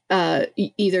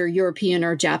either European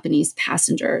or Japanese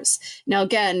passengers. Now,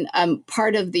 again,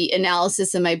 part of the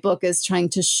analysis in my book is trying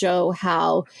to show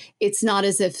how it's not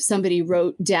as if somebody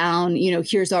wrote down,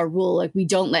 here's our rule, like we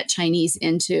don't let Chinese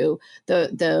into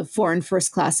the foreign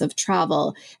first class of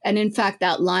travel. And in fact,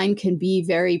 that line can be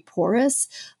very porous.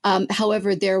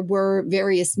 However, there were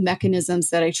various mechanisms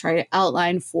that I try to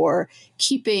outline for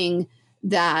keeping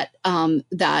that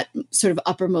sort of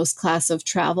uppermost class of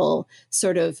travel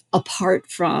sort of apart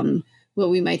from what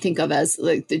we might think of as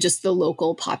like just the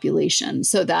local population.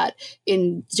 So that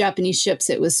in Japanese ships,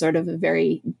 it was sort of a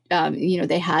very,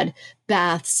 they had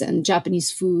baths and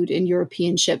Japanese food. In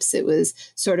European ships, it was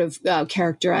sort of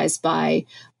characterized by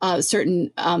a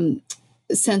certain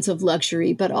sense of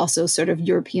luxury, but also sort of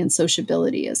European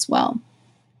sociability as well.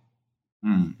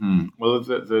 Mm-hmm. Well,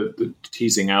 the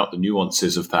teasing out the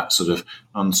nuances of that sort of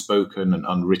unspoken and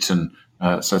unwritten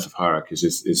set of hierarchies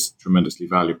is tremendously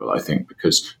valuable, I think,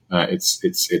 because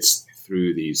it's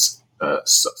through these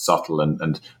subtle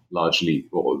and largely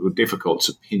or difficult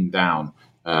to pin down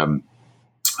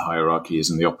hierarchies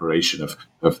and the operation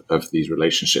of these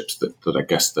relationships that I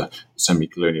guess the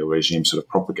semi-colonial regime sort of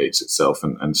propagates itself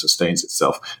and sustains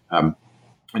itself.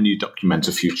 And you document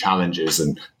a few challenges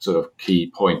and sort of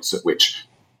key points at which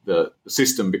the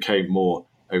system became more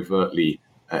overtly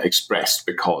expressed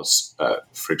because,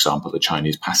 for example, the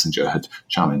Chinese passenger had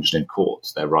challenged in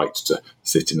court their right to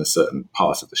sit in a certain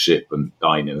part of the ship and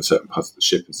dine in a certain part of the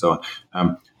ship and so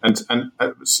on.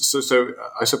 So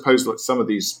I suppose that some of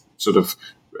these sort of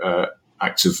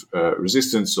acts of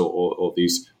resistance or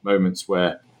these moments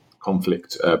where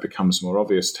conflict becomes more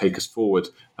obvious take us forward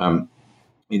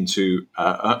into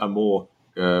a more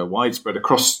widespread a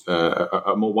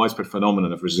more widespread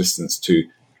phenomenon of resistance to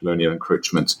colonial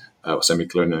encroachment or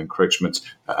semi-colonial encroachment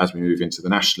as we move into the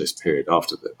nationalist period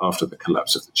after the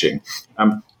collapse of the Qing.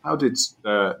 How did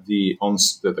the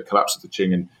collapse of the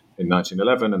Qing in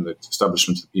 1911 and the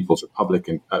establishment of the People's Republic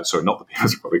not the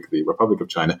People's Republic, the Republic of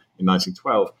China in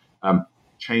 1912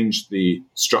 change the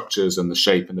structures and the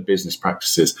shape and the business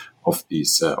practices of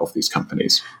these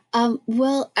companies?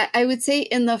 Well, I would say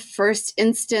in the first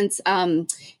instance,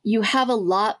 you have a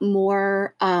lot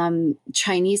more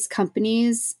Chinese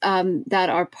companies that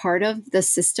are part of the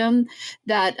system.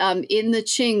 That in the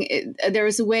Qing, there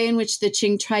was a way in which the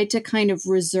Qing tried to kind of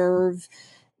reserve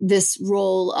this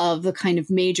role of the kind of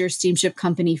major steamship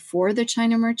company for the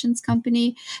China Merchants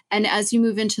Company. And as you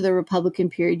move into the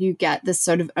Republican period, you get this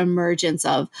sort of emergence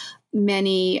of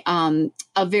many, of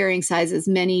varying sizes,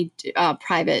 many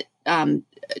private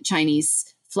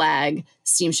Chinese flag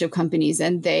steamship companies.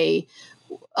 And they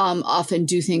often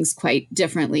do things quite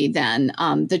differently than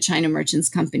the China Merchants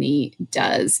Company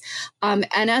does. And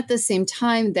at the same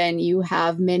time, then you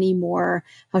have many more,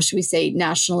 how should we say,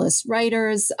 nationalist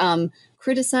writers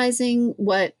criticizing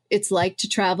what it's like to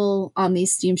travel on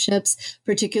these steamships,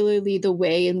 particularly the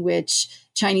way in which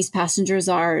Chinese passengers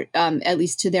are, at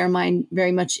least to their mind,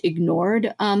 very much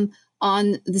ignored on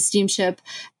the steamship.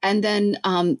 And then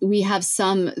we have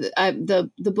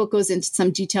the book goes into some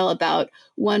detail about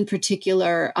one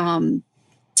particular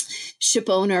ship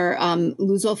owner,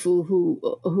 Lu Zuofu,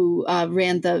 who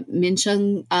ran the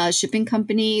Mincheng shipping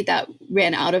company that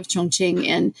ran out of Chongqing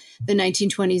in the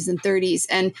 1920s and 30s,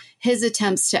 and his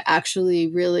attempts to actually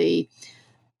really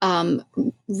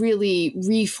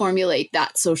reformulate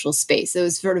that social space. It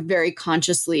was sort of very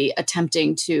consciously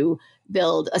attempting to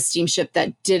build a steamship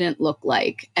that didn't look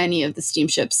like any of the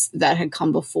steamships that had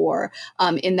come before,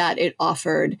 in that it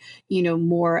offered,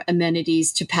 more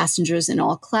amenities to passengers in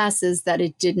all classes, that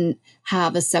it didn't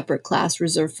have a separate class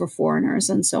reserved for foreigners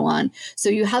and so on. So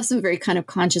you have some very kind of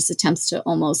conscious attempts to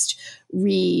almost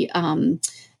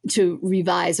to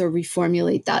revise or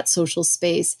reformulate that social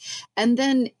space. And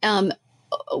then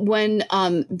when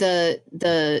the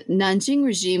Nanjing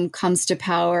regime comes to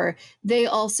power, they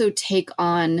also take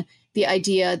on the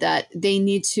idea that they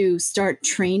need to start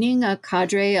training a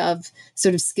cadre of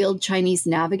sort of skilled Chinese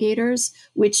navigators,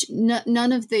 which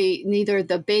neither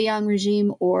the Beiyang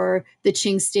regime or the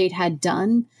Qing state had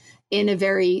done in a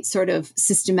very sort of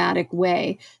systematic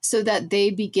way, so that they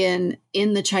begin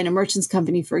in the China Merchants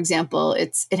Company, for example,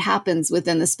 it happens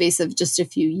within the space of just a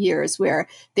few years, where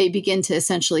they begin to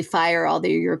essentially fire all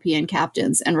their European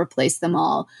captains and replace them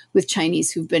all with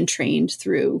Chinese who've been trained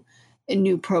through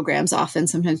new programs, often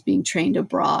sometimes being trained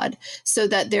abroad, so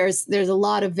that there's a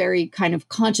lot of very kind of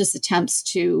conscious attempts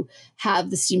to have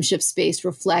the steamship space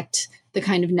reflect the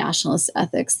kind of nationalist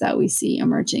ethics that we see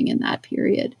emerging in that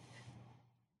period.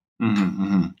 Mm-hmm,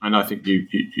 mm-hmm. And I think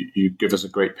you give us a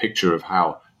great picture of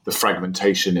how the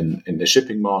fragmentation in the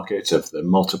shipping market, of the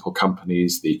multiple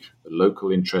companies, the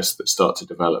local interests that start to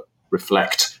develop,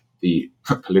 reflect the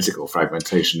political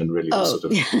fragmentation and really the sort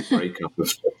of breakup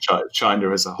of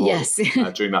China as a whole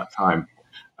during that time.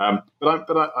 But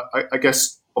I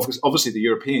guess obviously the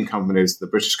European companies, the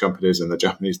British companies, and the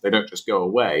Japanese, they don't just go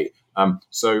away.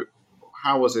 So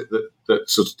how was it that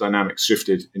sort of dynamics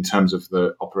shifted in terms of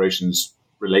the operations,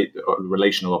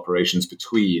 relational operations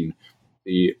between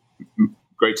the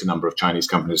greater number of Chinese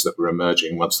companies that were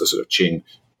emerging once the sort of Qing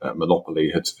monopoly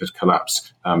had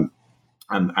collapsed?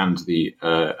 And the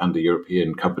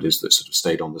European companies that sort of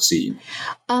stayed on the scene.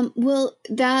 The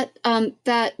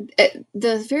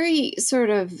very sort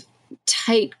of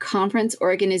tight conference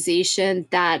organization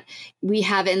that we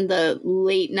have in the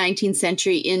late 19th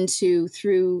century through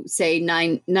say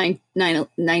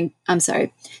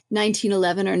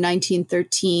 1911 or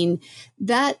 1913,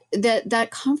 that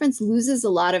conference loses a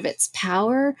lot of its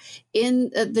power in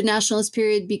the nationalist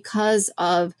period because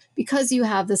you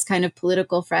have this kind of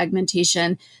political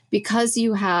fragmentation, because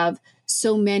you have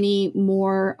so many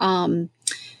more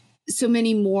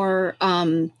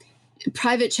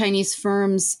private Chinese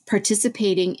firms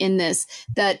participating in this,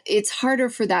 that it's harder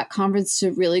for that conference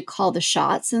to really call the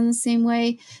shots in the same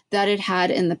way that it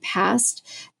had in the past.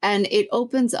 And it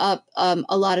opens up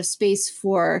a lot of space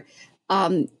for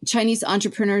Chinese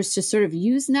entrepreneurs to sort of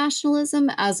use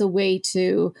nationalism as a way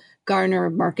to garner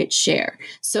market share.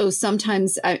 So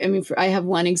sometimes, I have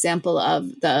one example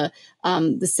of the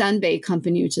Sanbei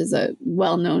company, which is a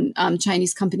well-known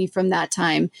Chinese company from that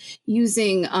time,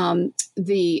 using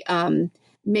the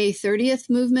May 30th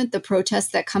movement, the protests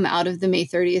that come out of the May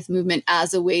 30th movement,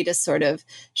 as a way to sort of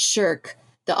shirk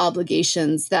the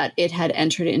obligations that it had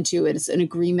entered into as an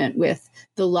agreement with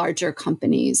the larger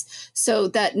companies, so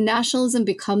that nationalism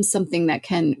becomes something that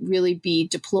can really be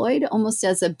deployed almost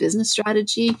as a business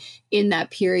strategy in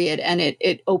that period. And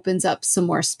it opens up some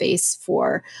more space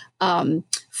for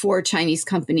Chinese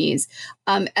companies,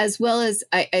 as well as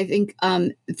I think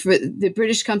for the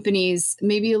British companies,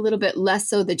 maybe a little bit less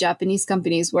so. The Japanese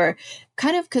companies were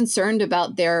kind of concerned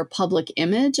about their public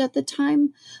image at the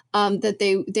time, that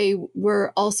they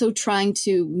were also trying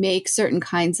to make certain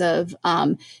kinds of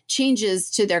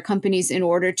changes to their companies in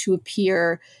order to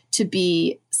appear to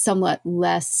be somewhat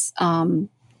less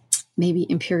maybe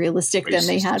imperialistic racist than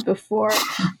they had before. Or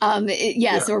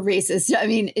racist. I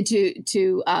mean,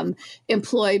 to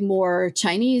employ more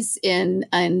Chinese in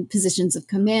positions of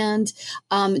command,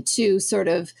 to sort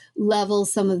of level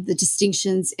some of the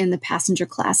distinctions in the passenger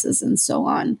classes and so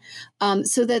on,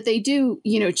 so that they do,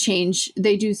 change.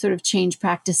 They do sort of change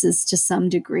practices to some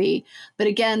degree. But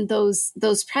again, those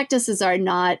practices are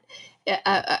not.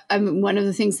 One of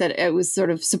the things that it was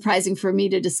sort of surprising for me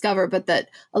to discover, but that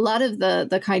a lot of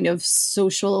the kind of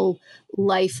social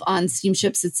life on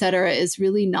steamships, et cetera, is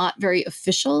really not very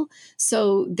official.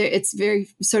 So it's very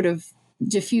sort of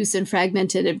diffuse and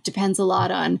fragmented. It depends a lot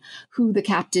on who the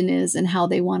captain is and how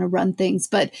they want to run things.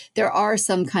 But there are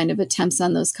some kind of attempts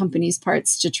on those companies'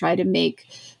 parts to try to make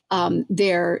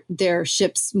their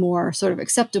ships more sort of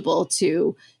acceptable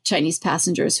to Chinese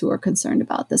passengers who are concerned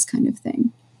about this kind of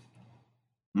thing.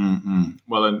 Mm-hmm.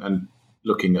 Well, and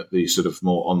looking at the sort of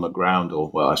more on the ground, or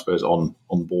I suppose on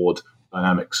board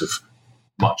dynamics of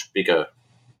much bigger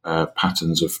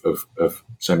patterns of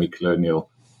semi-colonial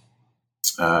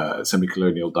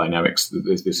dynamics.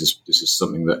 This is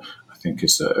something that I think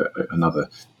is another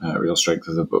real strength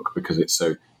of the book, because it's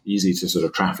so easy to sort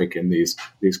of traffic in these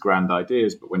grand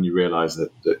ideas, but when you realise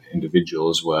that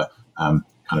individuals were kind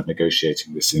of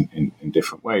negotiating this in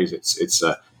different ways, it's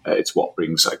what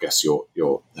brings, I guess, your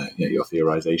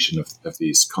theorization of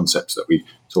these concepts that we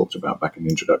talked about back in the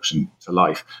introduction to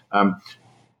life.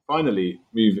 Finally,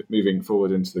 moving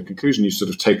forward into the conclusion, you sort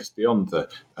of take us beyond a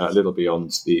little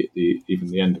beyond the even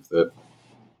the end of the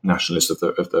nationalists of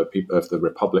the people of the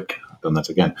Republic. I've done that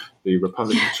again. The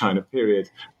Republic of China period,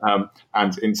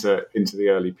 and into the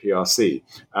early PRC.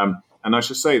 And I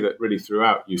should say that really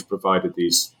throughout you've provided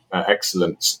these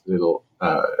excellent little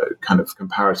kind of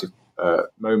comparative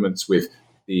moments with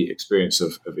the experience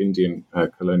of Indian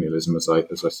colonialism, as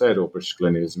I said, or British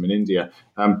colonialism in India.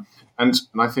 And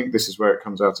I think this is where it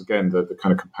comes out again, the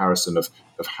kind of comparison of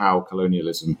how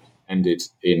colonialism ended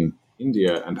in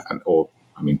India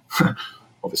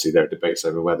obviously there are debates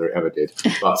over whether it ever did.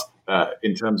 But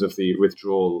in terms of the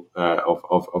withdrawal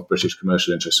of British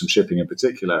commercial interests from shipping in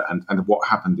particular, and what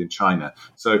happened in China.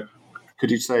 So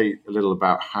could you say a little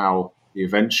about how the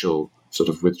eventual sort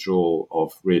of withdrawal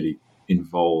of really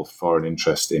involved foreign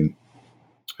interest in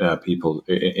people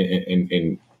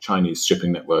in Chinese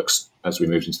shipping networks as we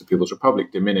moved into the People's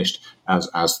Republic diminished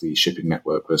as the shipping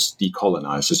network was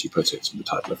decolonized, as you put it in the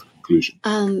title of the conclusion?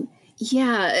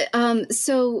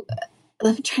 So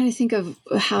I'm trying to think of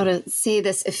how to say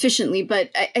this efficiently,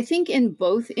 but I think in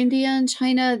both India and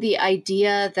China, the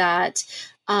idea that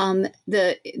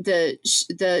the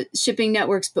shipping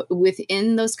networks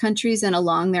within those countries and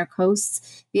along their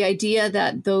coasts, the idea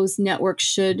that those networks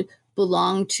should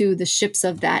belong to the ships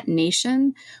of that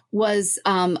nation was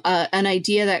an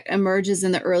idea that emerges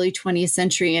in the early 20th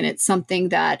century. And it's something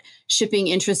that shipping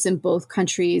interests in both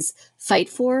countries fight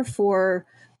for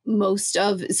most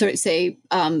of, from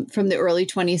the early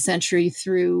 20th century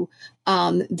through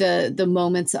the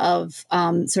moments of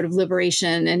sort of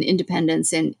liberation and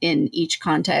independence in each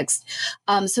context.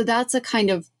 So that's a kind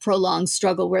of prolonged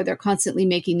struggle where they're constantly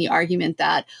making the argument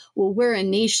that, well, we're a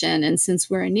nation, and since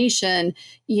we're a nation,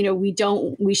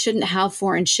 we shouldn't have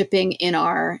foreign shipping in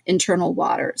our internal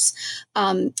waters.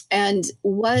 And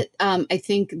what I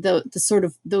think the sort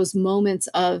of those moments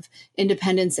of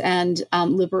independence and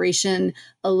liberation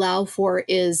allow for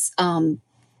is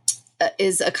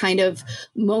a kind of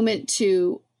moment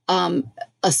to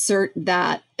assert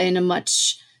that in a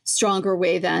much stronger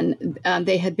way than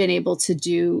they had been able to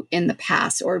do in the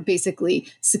past, or basically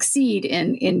succeed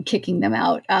in kicking them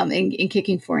out, in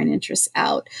kicking foreign interests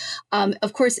out.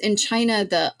 Of course, in China,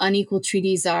 the unequal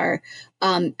treaties are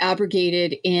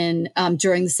abrogated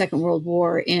during the Second World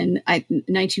War in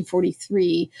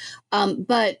 1943.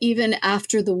 But even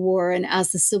after the war and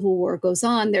as the Civil War goes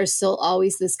on, there's still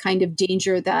always this kind of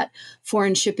danger that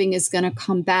foreign shipping is going to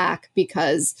come back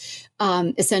because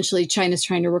essentially China's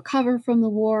trying to recover from the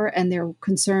war, and they're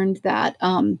concerned that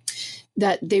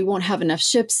that they won't have enough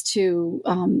ships to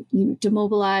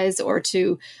demobilize or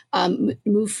to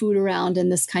move food around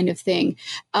and this kind of thing.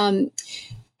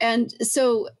 And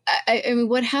so, I mean,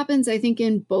 what happens, I think,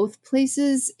 in both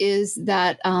places is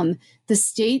that the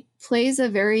state plays a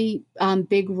very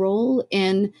big role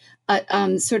in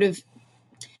sort of,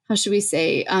 how should we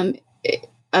say,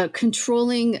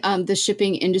 controlling the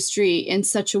shipping industry in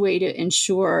such a way to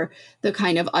ensure the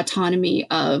kind of autonomy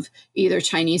of either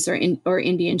Chinese or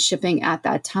Indian shipping at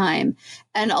that time.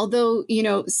 And although,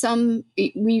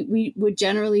 we would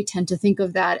generally tend to think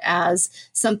of that as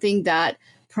something that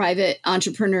private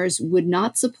entrepreneurs would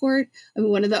not support. I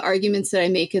mean, one of the arguments that I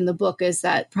make in the book is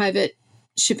that private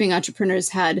shipping entrepreneurs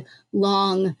had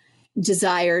long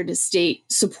desired state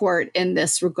support in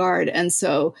this regard. And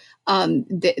so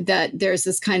that there's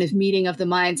this kind of meeting of the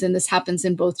minds, and this happens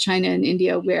in both China and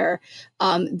India, where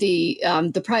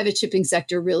the private shipping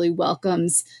sector really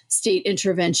welcomes state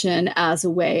intervention as a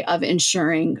way of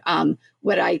ensuring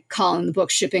what I call in the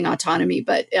book shipping autonomy,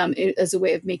 but as a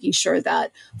way of making sure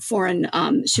that foreign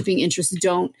shipping interests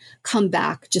don't come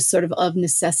back just sort of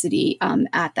necessity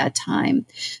at that time.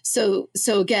 So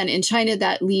again, in China,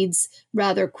 that leads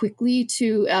rather quickly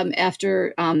to,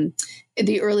 after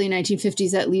the early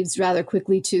 1950s, that leads rather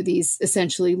quickly to these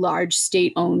essentially large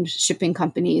state-owned shipping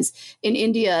companies. In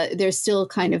India, there's still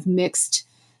kind of mixed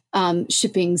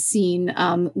shipping scene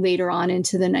later on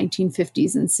into the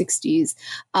 1950s and 60s.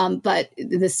 But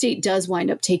the state does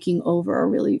wind up taking over a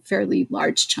really fairly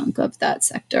large chunk of that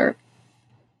sector.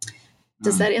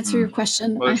 Does that answer your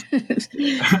question? Well,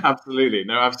 absolutely.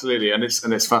 No, absolutely. And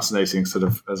it's fascinating sort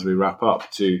of as we wrap up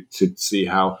to see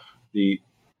how the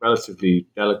relatively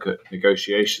delicate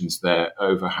negotiations there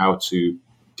over how to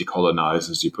decolonize,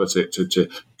 as you put it, to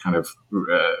kind of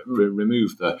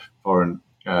remove the foreign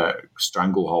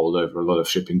stranglehold over a lot of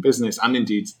shipping business, and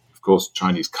indeed, of course,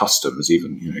 Chinese customs,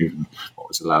 even what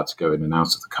was allowed to go in and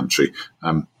out of the country,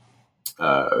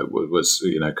 was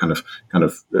kind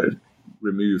of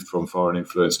removed from foreign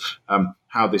influence.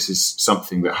 How this is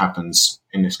something that happens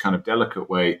in this kind of delicate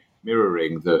way,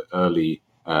 mirroring the early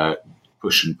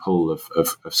push and pull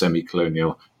of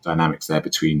semi-colonial dynamics there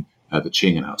between the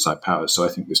Qing and outside powers. So I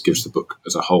think this gives the book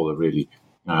as a whole a really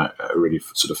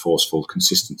sort of forceful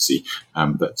consistency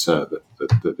that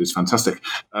is fantastic.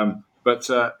 But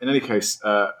in any case,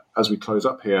 as we close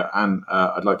up here, Anne,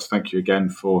 I'd like to thank you again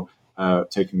for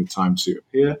taking the time to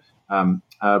appear.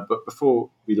 But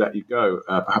before we let you go,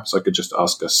 perhaps I could just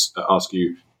ask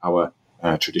you our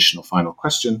traditional final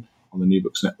question on the New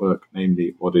Books Network,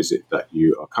 namely, what is it that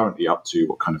you are currently up to?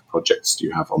 What kind of projects do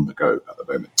you have on the go at the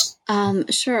moment?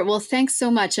 Sure. Well, thanks so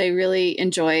much. I really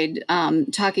enjoyed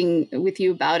talking with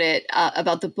you about it,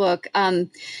 about the book.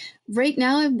 Right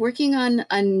now, I'm working on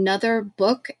another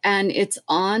book, and it's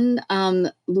on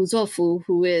Lu Zuofu,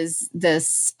 who is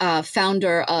this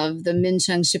founder of the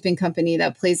Minsheng Shipping Company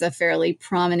that plays a fairly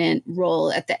prominent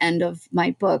role at the end of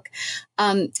my book.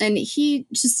 And he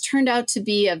just turned out to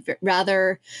be a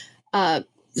rather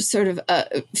sort of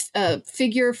a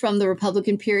figure from the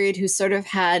Republican period who sort of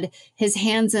had his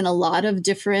hands in a lot of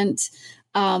different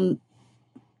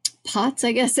pots,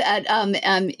 I guess, at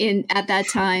that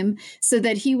time, so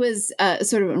that he was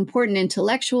sort of an important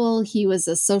intellectual. He was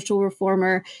a social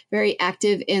reformer, very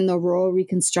active in the rural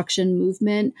reconstruction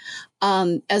movement,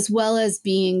 as well as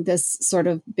being this sort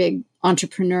of big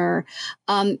entrepreneur.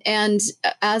 And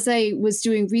as I was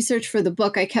doing research for the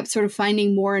book, I kept sort of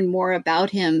finding more and more about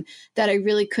him that I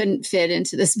really couldn't fit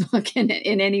into this book in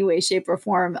any way, shape, or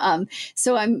form.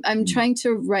 So I'm trying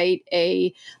to write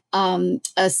a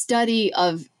study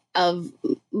of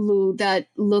Lu that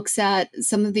looks at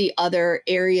some of the other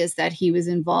areas that he was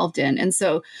involved in. And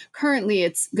so currently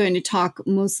it's going to talk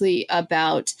mostly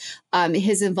about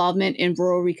his involvement in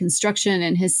rural reconstruction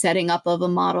and his setting up of a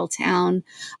model town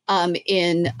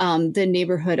in the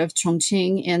neighborhood of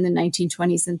Chongqing in the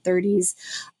 1920s and 30s,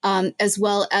 as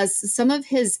well as some of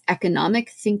his economic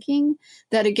thinking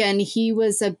that, again, he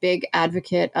was a big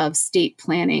advocate of state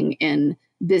planning in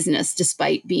business,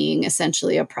 despite being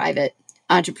essentially a private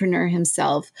entrepreneur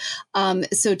himself.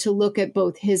 So to look at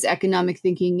both his economic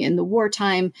thinking in the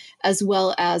wartime, as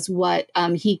well as what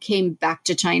he came back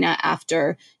to China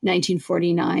after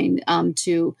 1949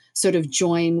 to sort of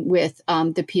join with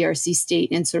the PRC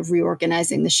state in sort of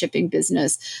reorganizing the shipping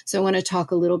business. So I want to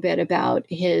talk a little bit about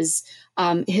his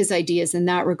ideas in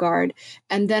that regard.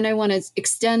 And then I want to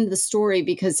extend the story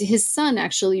because his son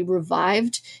actually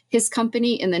revived his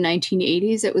company in the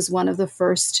 1980s. It was one of the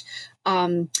first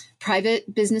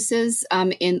private businesses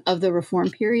of the reform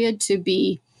period to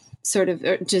be sort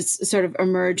of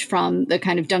emerge from the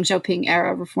kind of Deng Xiaoping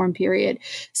era reform period.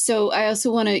 So I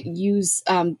also want to use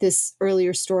this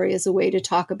earlier story as a way to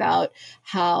talk about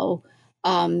how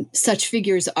such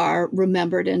figures are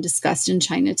remembered and discussed in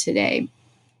China today.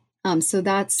 So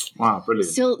that's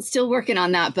brilliant. Still working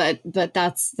on that, but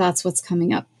that's what's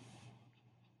coming up.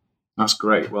 That's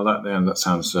great. Well, that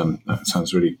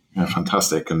sounds really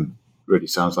fantastic, and really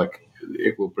sounds like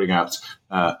it will bring out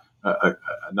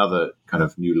another kind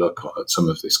of new look at some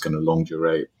of this kind of longue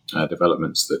durée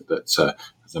developments that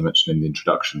as I mentioned in the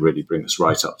introduction, really bring us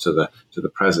right up to the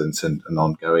present and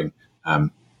ongoing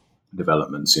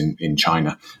developments in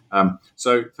China.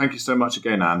 So thank you so much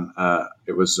again, Anne.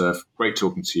 It was great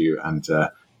talking to you, and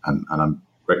I'm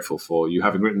grateful for you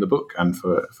having written the book and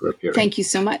for appearing. Thank you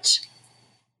so much.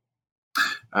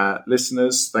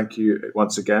 Listeners, thank you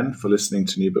once again for listening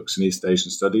to New Books in East Asian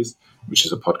Studies, which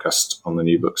is a podcast on the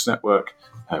New Books Network.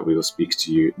 We will speak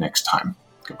to you next time.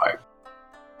 Goodbye.